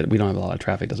deal with it. We don't have a lot of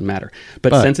traffic. It doesn't matter.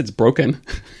 But since it's broken,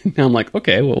 now I'm like,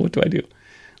 okay, well, what do I do?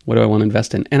 What do I want to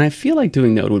invest in? And I feel like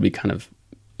doing Node would be kind of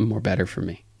more better for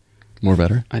me. More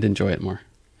better? I'd enjoy it more.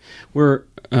 We're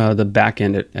the back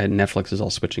end at Netflix is all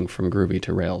switching from Groovy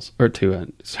to Rails, or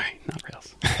to sorry, not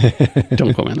Rails.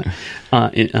 Don't quote me on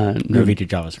that. Groovy to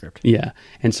JavaScript. Yeah,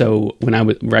 and so when I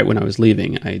was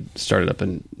leaving, I started up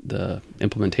in the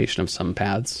implementation of some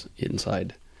paths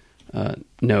inside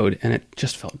Node, and it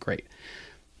just felt great.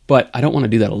 But I don't want to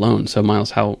do that alone. So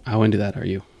Miles, how into that are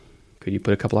you? Could you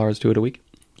put a couple hours to it a week?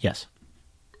 Yes.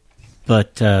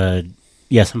 But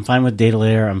yes, I'm fine with data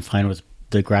layer. I'm fine with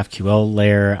the GraphQL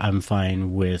layer. I'm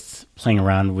fine with playing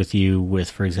around with you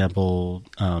with, for example,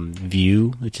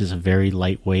 Vue, which is a very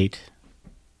lightweight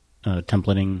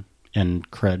templating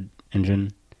and CRUD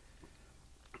engine.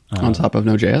 On top of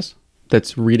Node.js?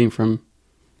 That's reading from...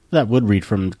 That would read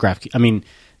from GraphQL. I mean,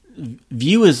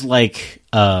 Vue is like...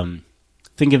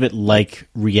 think of it like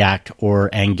React or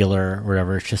Angular or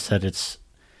whatever. It's just that it's...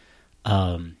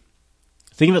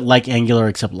 think of it like Angular,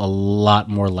 except a lot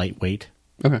more lightweight.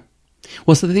 Okay.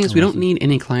 Well, so the thing is, we don't need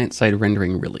any client-side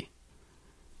rendering, really.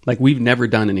 Like, we've never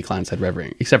done any client-side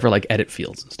rendering, except for, like, edit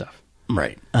fields and stuff.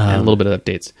 Right. And a little bit of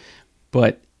updates.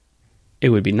 But it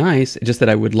would be nice, just that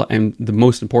I would... and the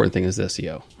most important thing is the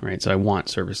SEO, right? So I want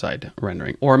server-side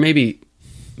rendering. Or maybe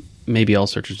all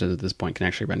searchers at this point can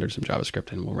actually render some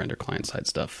JavaScript and we'll render client-side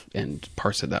stuff and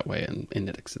parse it that way and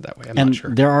index it that way. I'm not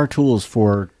sure. There are tools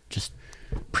for just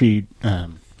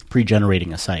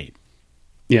pre-generating a site.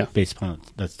 Yeah. Based upon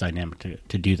that's dynamic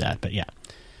to do that. But yeah.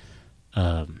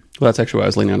 Well, that's actually why I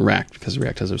was leaning on React, because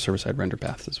React has a server-side render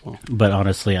path as well. But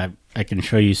honestly, I can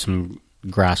show you some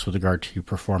graphs with regard to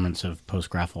performance of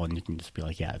PostGraphQL, and you can just be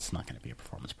like, yeah, it's not going to be a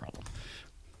performance problem.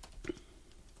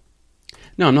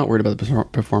 No, I'm not worried about the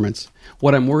performance.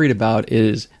 What I'm worried about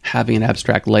is having an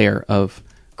abstract layer of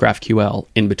GraphQL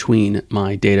in between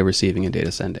my data receiving and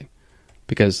data sending,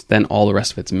 because then all the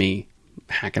rest of it's me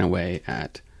hacking away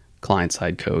at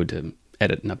client-side code to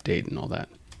edit and update and all that.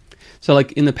 So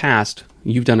like in the past,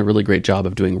 you've done a really great job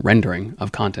of doing rendering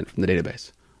of content from the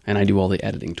database, and I do all the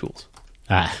editing tools.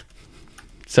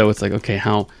 So it's like, okay,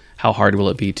 how hard will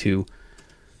it be to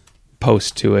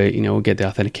post to get the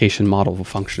authentication model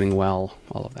functioning well,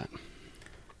 all of that.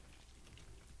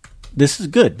 This is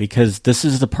good, because this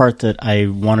is the part that I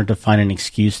wanted to find an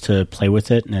excuse to play with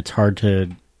it, and it's hard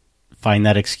to find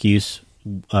that excuse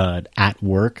at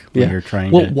work when you're trying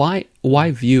to... Well,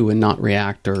 why Vue and not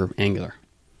React or Angular?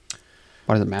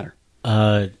 Why does it matter?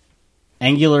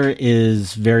 Angular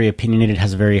is very opinionated,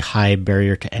 has a very high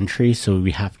barrier to entry, so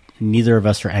neither of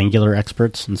us are Angular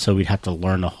experts, and so we'd have to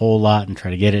learn a whole lot and try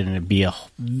to get it, and it'd be a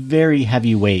very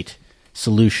heavyweight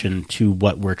solution to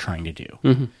what we're trying to do.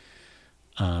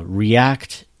 Mm-hmm.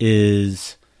 React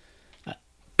is...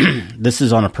 this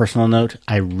is on a personal note.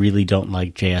 I really don't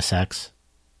like JSX.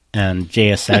 And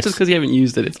JSX... That's just because you haven't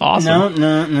used it. It's awesome.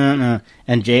 No.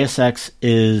 And JSX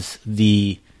is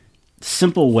the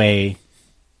simple way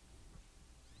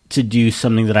to do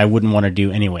something that I wouldn't want to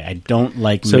do anyway. I don't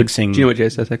like mixing... Do you know what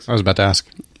JSX is? I was about to ask.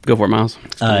 Go for it, Miles.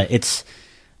 It's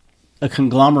a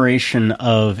conglomeration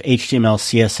of HTML,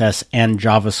 CSS, and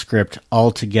JavaScript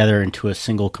all together into a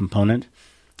single component.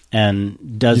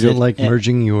 And does you don't like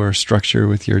merging your structure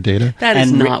with your data? That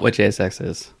is not what JSX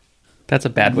is. That's a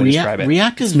bad way to describe it.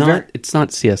 React is it's not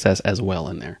CSS as well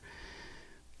in there.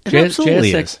 It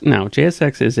absolutely JSX, is. No,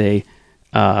 JSX is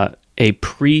a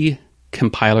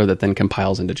compiler that then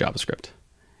compiles into JavaScript.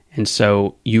 And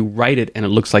so you write it and it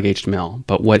looks like HTML,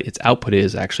 but what its output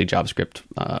is actually JavaScript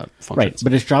functions. Right,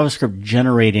 but it's JavaScript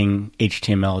generating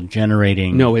HTML,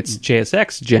 generating... No, it's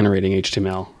JSX generating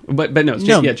HTML. But no, it's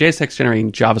JSX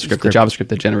generating JavaScript, the JavaScript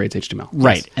that generates HTML.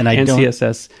 Right, yes. and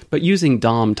CSS, but using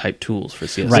DOM-type tools for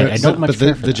CSS. Right, I don't much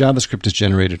care for the JavaScript is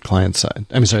generated client-side.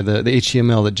 I'm sorry, the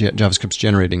HTML that JavaScript's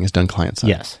generating is done client-side.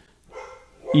 Yes.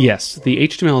 Yes, the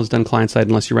HTML is done client-side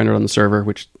unless you render it on the server,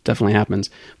 which definitely happens.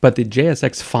 But the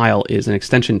JSX file is an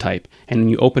extension type, and when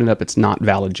you open it up, it's not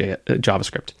valid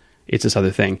JavaScript. It's this other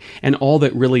thing. And all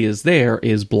that really is there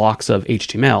is blocks of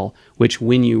HTML, which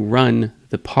when you run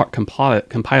the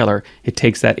compiler, it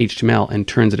takes that HTML and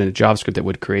turns it into JavaScript that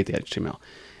would create the HTML.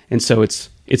 And so it's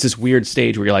this weird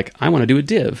stage where you're like, I want to do a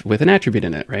div with an attribute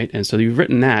in it, right? And so you've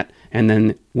written that, and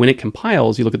then when it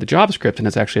compiles, you look at the JavaScript, and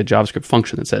it's actually a JavaScript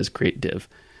function that says create div.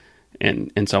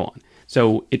 And so on.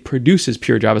 So it produces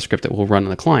pure JavaScript that will run on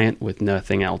the client with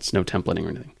nothing else, no templating or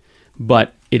anything.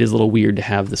 But it is a little weird to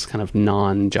have this kind of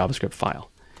non-JavaScript file.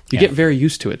 You get very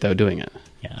used to it, though, doing it.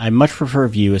 Yeah, I much prefer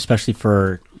Vue, especially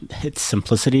for its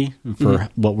simplicity. For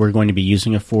what we're going to be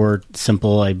using it for,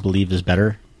 simple, I believe, is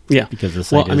better. Yeah. Because the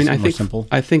site is more simple.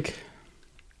 I think,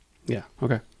 yeah,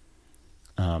 okay.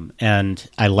 And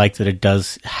I like that it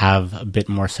does have a bit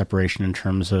more separation in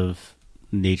terms of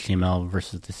the HTML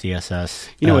versus the CSS.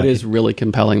 You know, it is really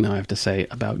compelling, though, I have to say,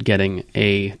 about getting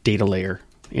a data layer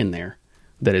in there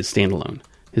that is standalone,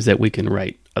 is that we can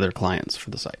write other clients for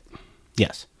the site.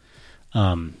 Yes.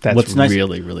 That's what's nice,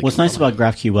 really What's nice about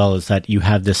GraphQL is that you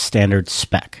have this standard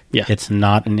spec. Yeah. It's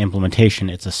not an implementation,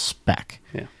 it's a spec.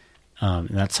 Yeah. And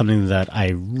that's something that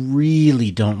I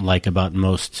really don't like about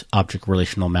most object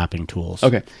relational mapping tools.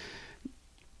 Okay.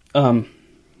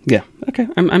 Yeah, okay.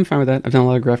 I'm fine with that. I've done a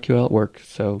lot of GraphQL at work,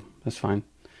 so that's fine.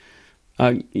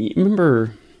 You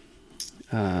remember,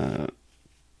 what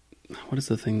is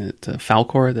the thing that,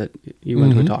 Falcor, that you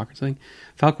went to a talk or something?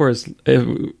 Falcor is,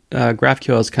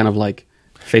 GraphQL is kind of like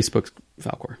Facebook's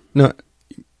Falcor. No,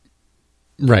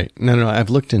 right. No,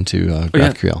 I've looked into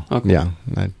GraphQL. Oh, cool. Yeah.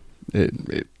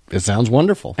 It sounds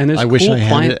wonderful. And I wish I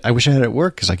had it at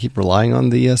work because I keep relying on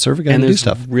the server guy to do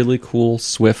stuff. And there's really cool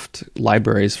Swift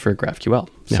libraries for GraphQL.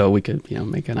 Yeah. So we could,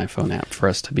 make an iPhone app for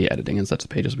us to be editing and such. The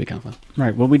pages would be kind of fun.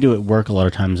 Right. What we do at work a lot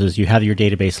of times is you have your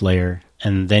database layer,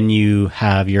 and then you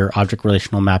have your object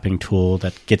relational mapping tool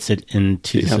that gets it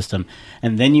into the system.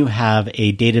 And then you have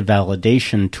a data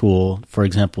validation tool, for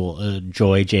example,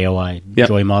 Joy, J-O-I,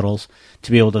 Joy models,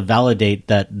 to be able to validate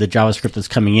that the JavaScript that's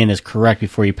coming in is correct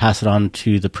before you pass it on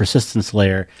to the persistence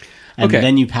layer. And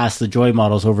then you pass the Joy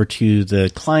models over to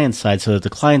the client side so that the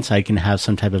client side can have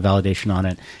some type of validation on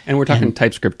it. And we're talking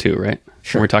TypeScript too, right?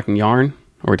 Sure. We're talking Yarn,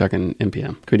 or we're talking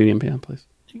NPM. Could we do NPM, please?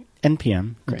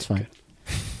 NPM. That's Great,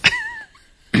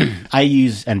 fine. I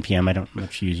use NPM. I don't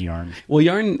much use Yarn. Well,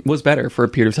 Yarn was better for a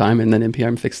period of time, and then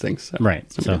NPM fixed things. So.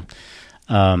 Right. So,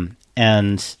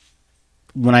 and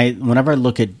whenever I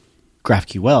look at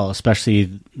GraphQL, especially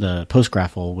the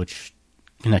PostGraphQL, which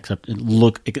connects up, it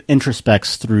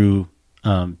introspects through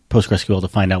PostgreSQL to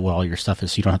find out what all your stuff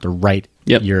is, so you don't have to write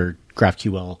your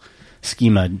GraphQL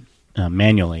schema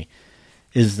manually,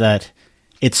 is that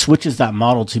it switches that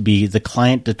model to be the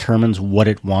client determines what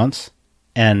it wants,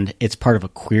 and it's part of a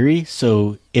query.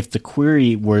 So if the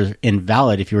query were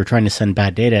invalid, if you were trying to send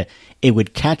bad data, it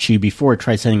would catch you before it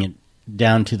tried sending it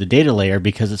down to the data layer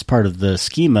because it's part of the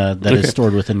schema that is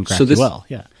stored within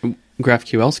GraphQL. So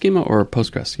GraphQL schema or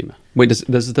Postgres schema? Wait,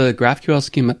 does the GraphQL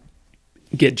schema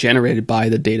get generated by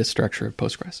the data structure of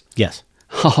Postgres? Yes.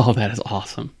 Oh, that is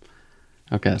awesome.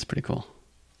 Okay, that's pretty cool.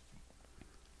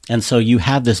 And so you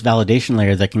have this validation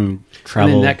layer that can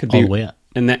travel all the way up.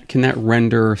 And can that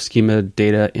render schema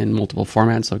data in multiple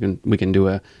formats? So we can do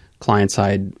a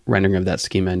client-side rendering of that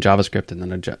schema in JavaScript and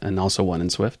then and also one in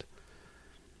Swift.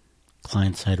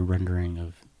 Client-side rendering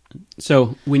of.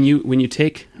 So when you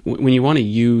want to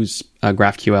use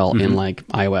GraphQL in like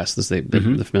iOS, this is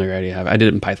the familiarity I have. I did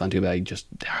it in Python too, but I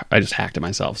just hacked it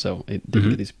myself, so it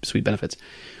didn't get these sweet benefits.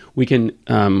 We can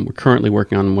we're currently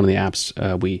working on one of the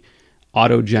apps. We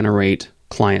auto generate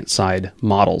client-side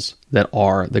models that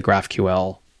are the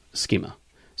GraphQL schema.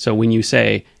 So when you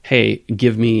say, "Hey,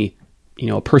 give me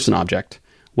a person object,"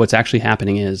 what's actually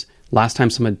happening is last time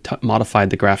someone modified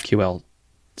the GraphQL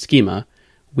schema,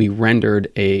 we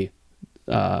rendered a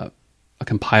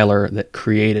compiler that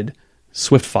created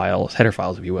Swift files, header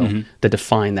files, if you will, that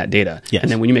define that data. Yes.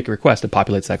 And then when you make a request, it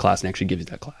populates that class and actually gives you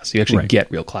that class. So you actually get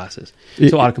real classes.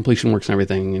 So auto-completion works and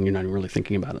everything, and you're not even really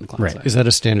thinking about it in the client side. Is that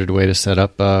a standard way to set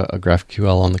up a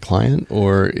GraphQL on the client,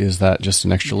 or is that just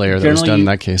an extra layer that was done in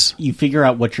that case? You figure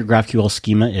out what your GraphQL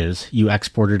schema is, you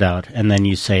export it out, and then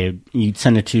you send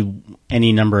it to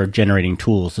any number of generating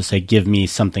tools to say, give me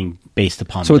something based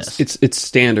upon this. So it's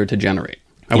standard to generate.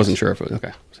 I wasn't sure if it was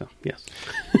okay. So yes,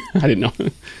 I didn't know.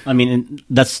 I mean,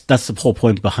 that's the whole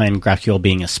point behind GraphQL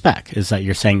being a spec, is that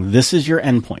you're saying this is your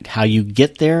endpoint. How you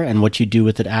get there and what you do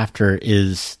with it after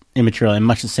is immaterial, in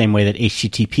much the same way that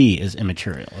HTTP is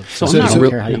immaterial. So I don't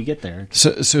care how you get there.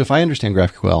 So if I understand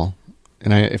GraphQL,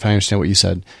 and if I understand what you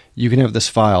said, you can have this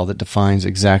file that defines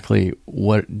exactly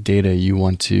what data you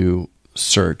want to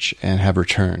search and have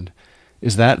returned.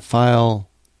 Is that file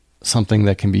something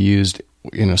that can be used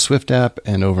in a Swift app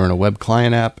and over in a web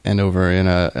client app and over in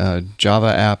a Java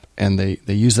app, and they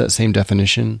use that same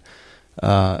definition,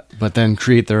 but then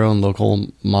create their own local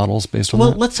models based on that?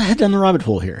 Well, let's head down the rabbit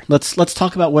hole here. Let's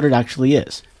talk about what it actually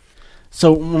is.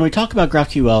 So when we talk about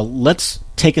GraphQL, let's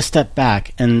take a step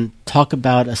back and talk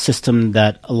about a system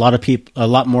that a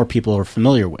lot more people are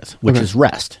familiar with, which is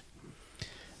REST.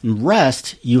 In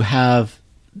REST, you have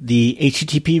the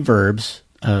HTTP verbs,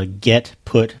 get,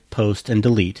 put, post, and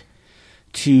delete,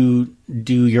 to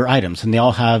do your items, and they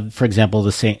all have, for example,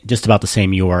 just about the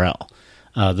same URL.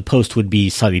 The post would be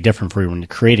slightly different for you when you're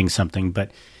creating something,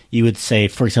 but you would say,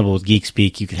 for example, with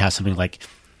GeekSpeak, you could have something like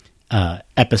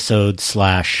episode / key.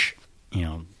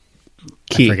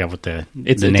 I forget what the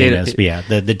name is, but yeah,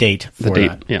 the date for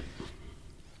that. Yeah.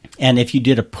 And if you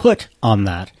did a put on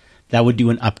that would do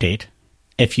an update.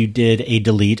 If you did a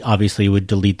delete, obviously it would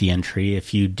delete the entry.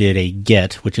 If you did a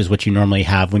get, which is what you normally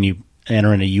have when you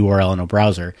enter in a URL in a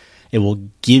browser, it will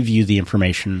give you the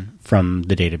information from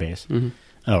the database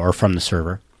or from the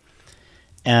server.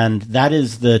 And that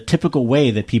is the typical way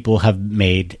that people have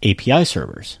made API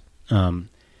servers. And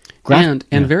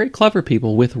very clever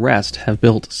people with REST have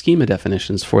built schema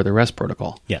definitions for the REST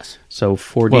protocol. Yes. So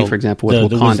 4D, for example,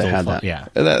 with Wakanda had that. Yeah.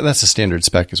 That's a standard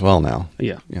spec as well now.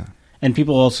 Yeah. And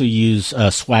people also use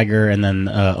Swagger, and then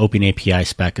OpenAPI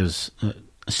spec is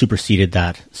superseded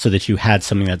that, so that you had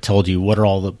something that told you what are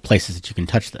all the places that you can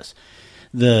touch this.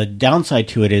 The downside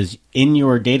to it is, in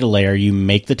your data layer, you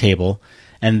make the table,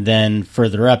 and then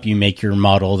further up, you make your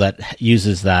model that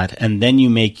uses that, and then you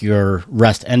make your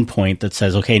REST endpoint that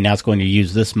says, okay, now it's going to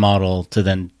use this model to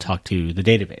then talk to the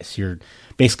database. You're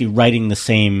basically writing the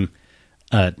same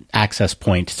access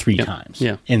point three times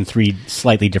in three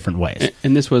slightly different ways.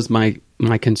 And this was my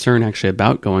concern actually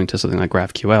about going to something like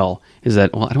GraphQL, is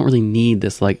that, well, I don't really need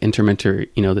this like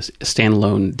intermediary, this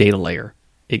standalone data layer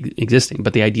existing,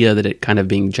 but the idea that it kind of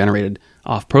being generated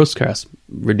off Postgres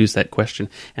reduced that question.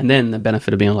 And then the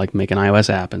benefit of being able to make an iOS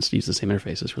app and use the same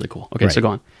interface is really cool. Okay, so go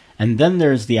on. And then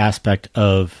there's the aspect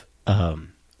of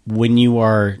when you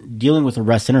are dealing with a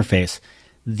REST interface,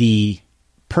 the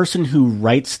person who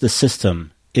writes the system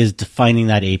is defining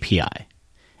that API.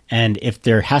 And if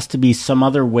there has to be some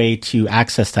other way to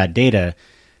access that data,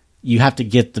 you have to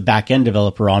get the back-end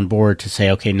developer on board to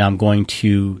say, okay, now I'm going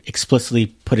to explicitly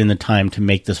put in the time to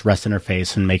make this REST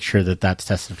interface and make sure that that's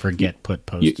tested for get, put,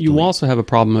 post. You also have a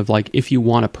problem of, like, if you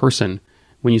want a person,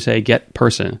 when you say get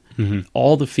person,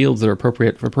 all the fields that are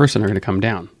appropriate for person are going to come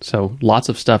down. So lots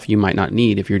of stuff you might not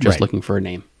need if you're just looking for a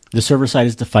name. The server side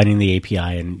is defining the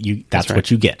API, and that's what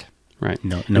you get. Right.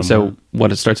 No so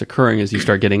what it starts occurring is you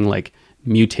start getting like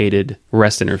mutated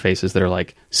REST interfaces that are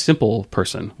like simple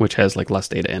person, which has like less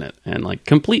data in it, and like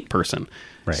complete person.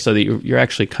 Right. So that you're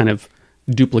actually kind of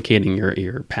duplicating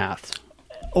your path.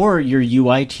 Or your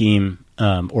UI team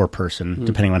or person,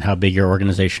 depending on how big your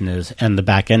organization is, and the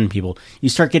back-end people, you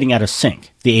start getting out of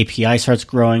sync. The API starts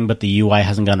growing, but the UI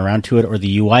hasn't gotten around to it, or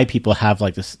the UI people have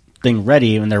like this thing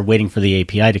ready and they're waiting for the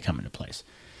API to come into place.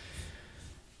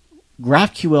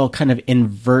 GraphQL kind of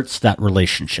inverts that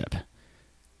relationship.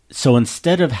 So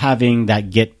instead of having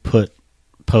that get, put,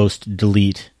 post,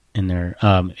 delete in there,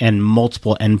 and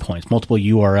multiple endpoints, multiple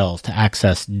URLs to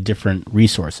access different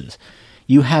resources,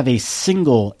 you have a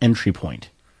single entry point,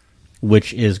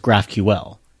 which is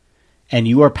GraphQL, and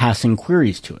you are passing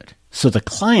queries to it. So the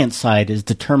client side is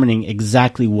determining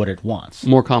exactly what it wants.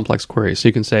 More complex queries. So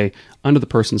you can say, under the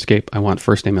personscape, I want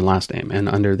first name and last name. And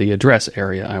under the address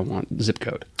area, I want zip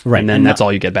code. Right. And then that's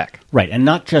all you get back. Right. And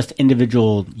not just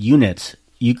individual units.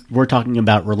 We're talking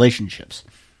about relationships.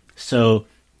 So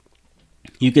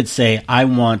you could say, I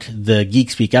want the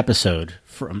GeekSpeak episode,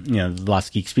 from the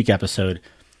last GeekSpeak episode,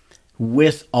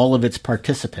 with all of its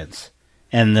participants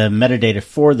and the metadata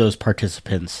for those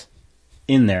participants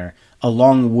in there,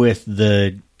 along with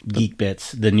the geek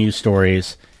bits, the news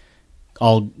stories,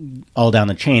 all down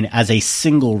the chain as a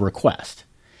single request.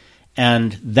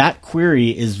 And that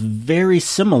query is very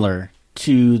similar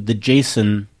to the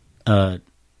JSON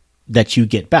that you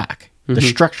get back. Mm-hmm. The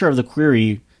structure of the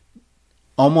query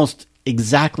almost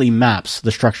exactly maps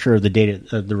the structure of the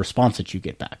data, the response that you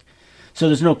get back. So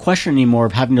there's no question anymore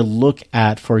of having to look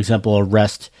at, for example, a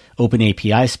REST Open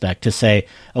API spec to say,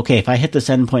 okay, if I hit this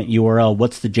endpoint URL,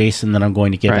 what's the JSON that I'm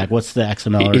going to get back? What's the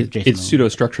XML or JSON? It's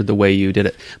pseudo-structured the way you did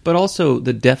it. But also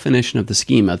the definition of the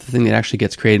schema, the thing that actually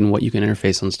gets created and what you can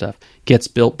interface on stuff, gets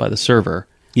built by the server.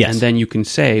 Yes. And then you can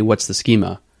say, what's the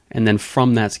schema? And then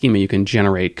from that schema, you can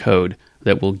generate code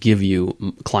that will give you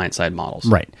client-side models.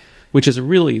 Right. Which is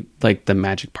really like the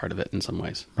magic part of it in some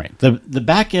ways. Right. The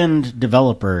back-end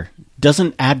developer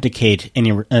doesn't abdicate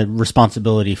any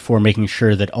responsibility for making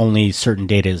sure that only certain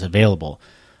data is available.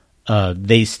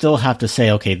 They still have to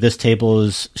say, okay, this table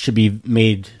should be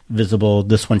made visible.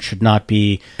 This one should not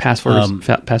be.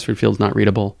 Password field's not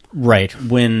readable. Right.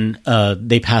 When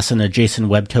they pass in a JSON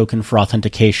web token for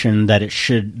authentication, that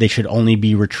they should only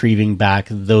be retrieving back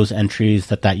those entries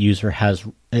that user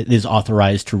is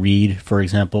authorized to read, for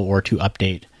example, or to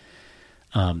update.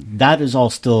 That is all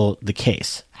still the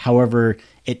case. However,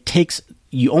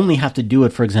 you only have to do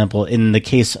it, for example, in the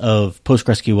case of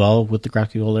PostgreSQL with the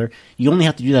GraphQL layer, you only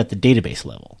have to do that at the database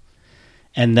level.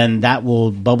 And then that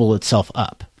will bubble itself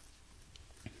up.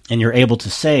 And you're able to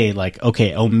say, like,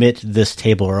 okay, omit this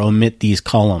table or omit these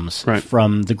columns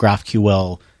from the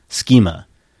GraphQL schema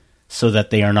so that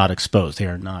they are not exposed, they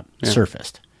are not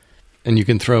surfaced. And you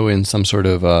can throw in some sort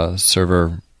of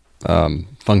server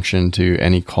function to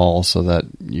any call so that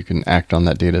you can act on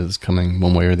that data that's coming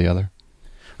one way or the other.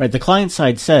 Right. The client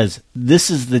side says, this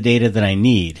is the data that I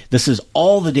need. This is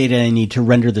all the data I need to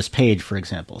render this page, for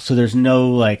example. So there's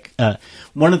no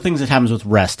one of the things that happens with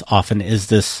REST often is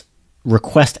this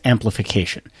request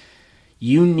amplification.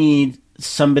 You need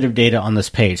some bit of data on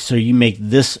this page. So you make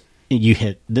this, you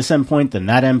hit this endpoint, then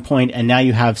that endpoint, and now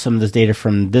you have some of this data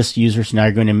from this user. So now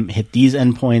you're going to hit these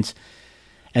endpoints.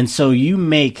 And so you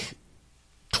make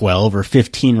 12 or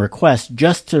 15 requests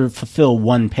just to fulfill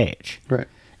one page. Right.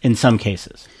 In some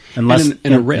cases. Unless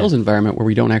in a Rails environment where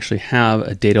we don't actually have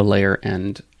a data layer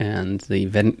and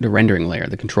the rendering layer,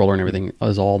 the controller and everything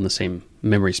is all in the same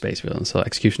memory space, so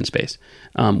execution space,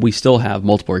 we still have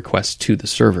multiple requests to the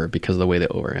server because of the way the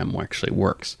ORM actually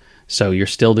works. So you're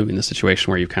still doing the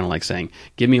situation where you're kind of like saying,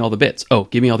 give me all the bits. Oh,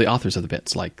 give me all the authors of the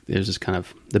bits. Like there's just kind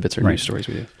of the bits are news stories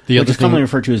we do. Which is commonly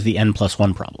referred to as the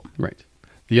N+1 problem. Right.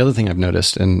 The other thing I've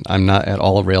noticed, and I'm not at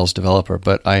all a Rails developer,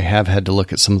 but I have had to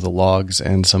look at some of the logs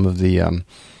and some of the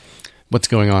what's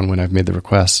going on when I've made the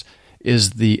requests,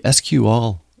 is the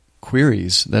SQL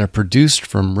queries that are produced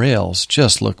from Rails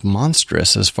just look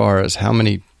monstrous as far as how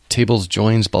many tables,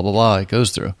 joins, blah, blah, blah it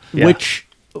goes through. Yeah. Which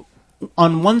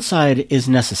on one side is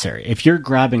necessary. If you're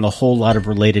grabbing a whole lot of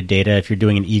related data, if you're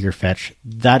doing an eager fetch,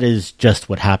 that is just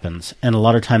what happens. And a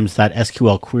lot of times that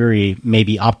SQL query may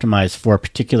be optimized for a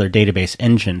particular database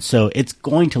engine. So it's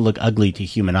going to look ugly to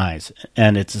human eyes.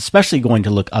 And it's especially going to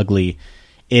look ugly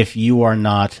if you are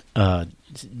not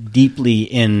deeply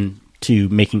into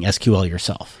making SQL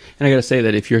yourself. And I got to say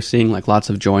that if you're seeing like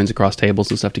lots of joins across tables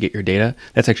and stuff to get your data,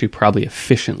 that's actually probably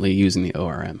efficiently using the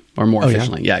ORM or more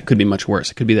efficiently. Yeah, it could be much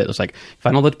worse. It could be that it's like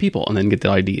find all the people and then get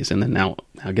the IDs and then now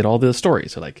get all the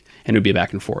stories. So like, and it would be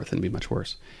back and forth and it'd be much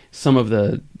worse. Some of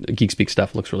the GeekSpeak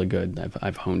stuff looks really good.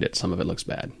 I've honed it. Some of it looks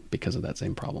bad because of that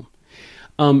same problem.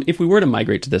 If we were to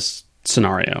migrate to this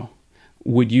scenario,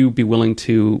 would you be willing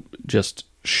to just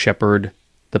shepherd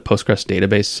the Postgres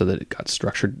database so that it got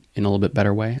structured in a little bit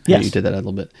better way? Yes. You did that a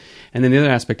little bit. And then the other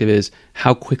aspect of it is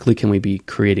how quickly can we be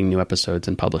creating new episodes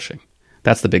and publishing?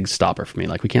 That's the big stopper for me.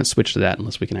 Like we can't switch to that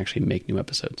unless we can actually make new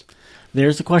episodes.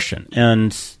 There's the question.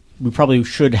 And we probably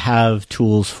should have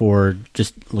tools for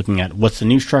just looking at what's the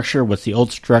new structure, what's the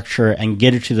old structure, and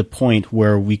get it to the point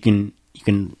where you can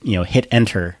hit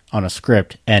enter on a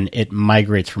script and it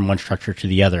migrates from one structure to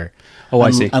the other. Oh,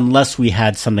 I see. Unless we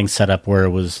had something set up where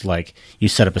it was like you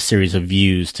set up a series of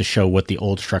views to show what the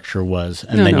old structure was,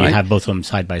 and then you have both of them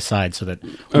side by side so that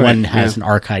one has an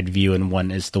archived view and one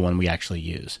is the one we actually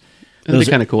use. That'd be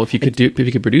kind of cool if you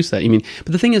could produce that.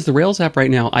 But the thing is, the Rails app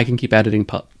right now, I can keep editing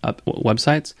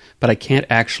websites, but I can't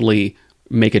actually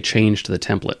make a change to the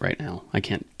template right now. I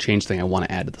can't change the thing I want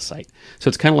to add to the site. So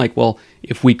it's kind of like, well,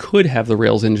 if we could have the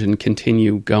Rails engine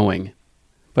continue going,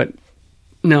 but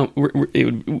no,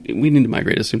 we need to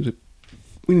migrate as soon as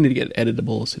we need to get it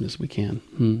editable as soon as we can.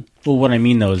 Well, what I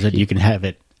mean though is that you can have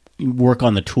it work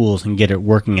on the tools and get it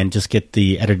working and just get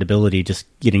the editability, just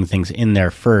getting things in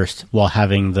there first while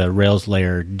having the Rails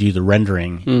layer do the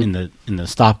rendering in the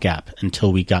stopgap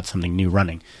until we got something new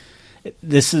running.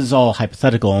 This is all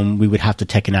hypothetical, and we would have to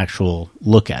take an actual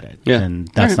look at it. Yeah. And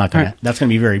that's that's going to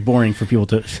be very boring for people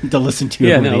to listen to.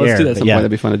 Yeah, no, let's do that some point.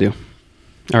 That'd be fun to do.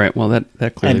 All right, well,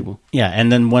 that clearly will. Yeah,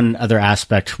 and then one other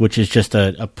aspect, which is just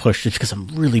a push, just because I'm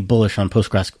really bullish on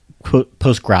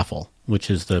PostGraphQL, which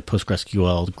is the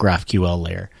PostgreSQL GraphQL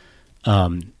layer,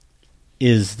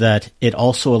 is that it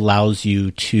also allows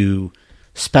you to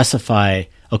specify,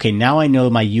 okay, now I know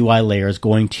my UI layer is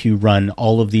going to run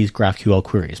all of these GraphQL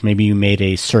queries. Maybe you made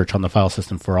a search on the file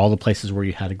system for all the places where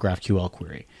you had a GraphQL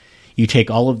query. You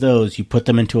take all of those, you put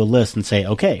them into a list and say,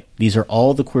 okay, these are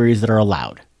all the queries that are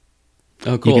allowed.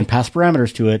 Oh, cool. You can pass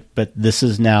parameters to it, but this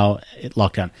is now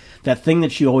locked down. That thing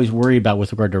that you always worry about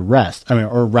with regard to REST,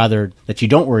 or rather that you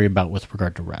don't worry about with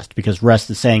regard to REST, because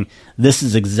REST is saying this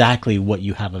is exactly what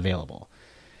you have available.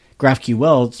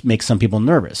 GraphQL makes some people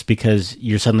nervous because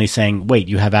you're suddenly saying, wait,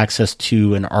 you have access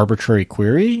to an arbitrary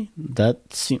query?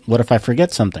 What if I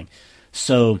forget something?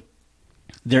 So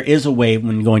there is a way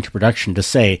when going to production to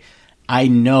say, I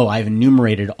know I've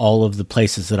enumerated all of the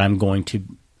places that I'm going to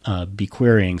be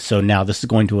querying. So now this is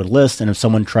going to a list, and if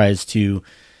someone tries to,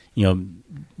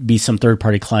 be some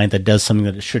third-party client that does something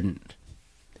that it shouldn't,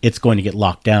 it's going to get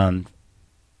locked down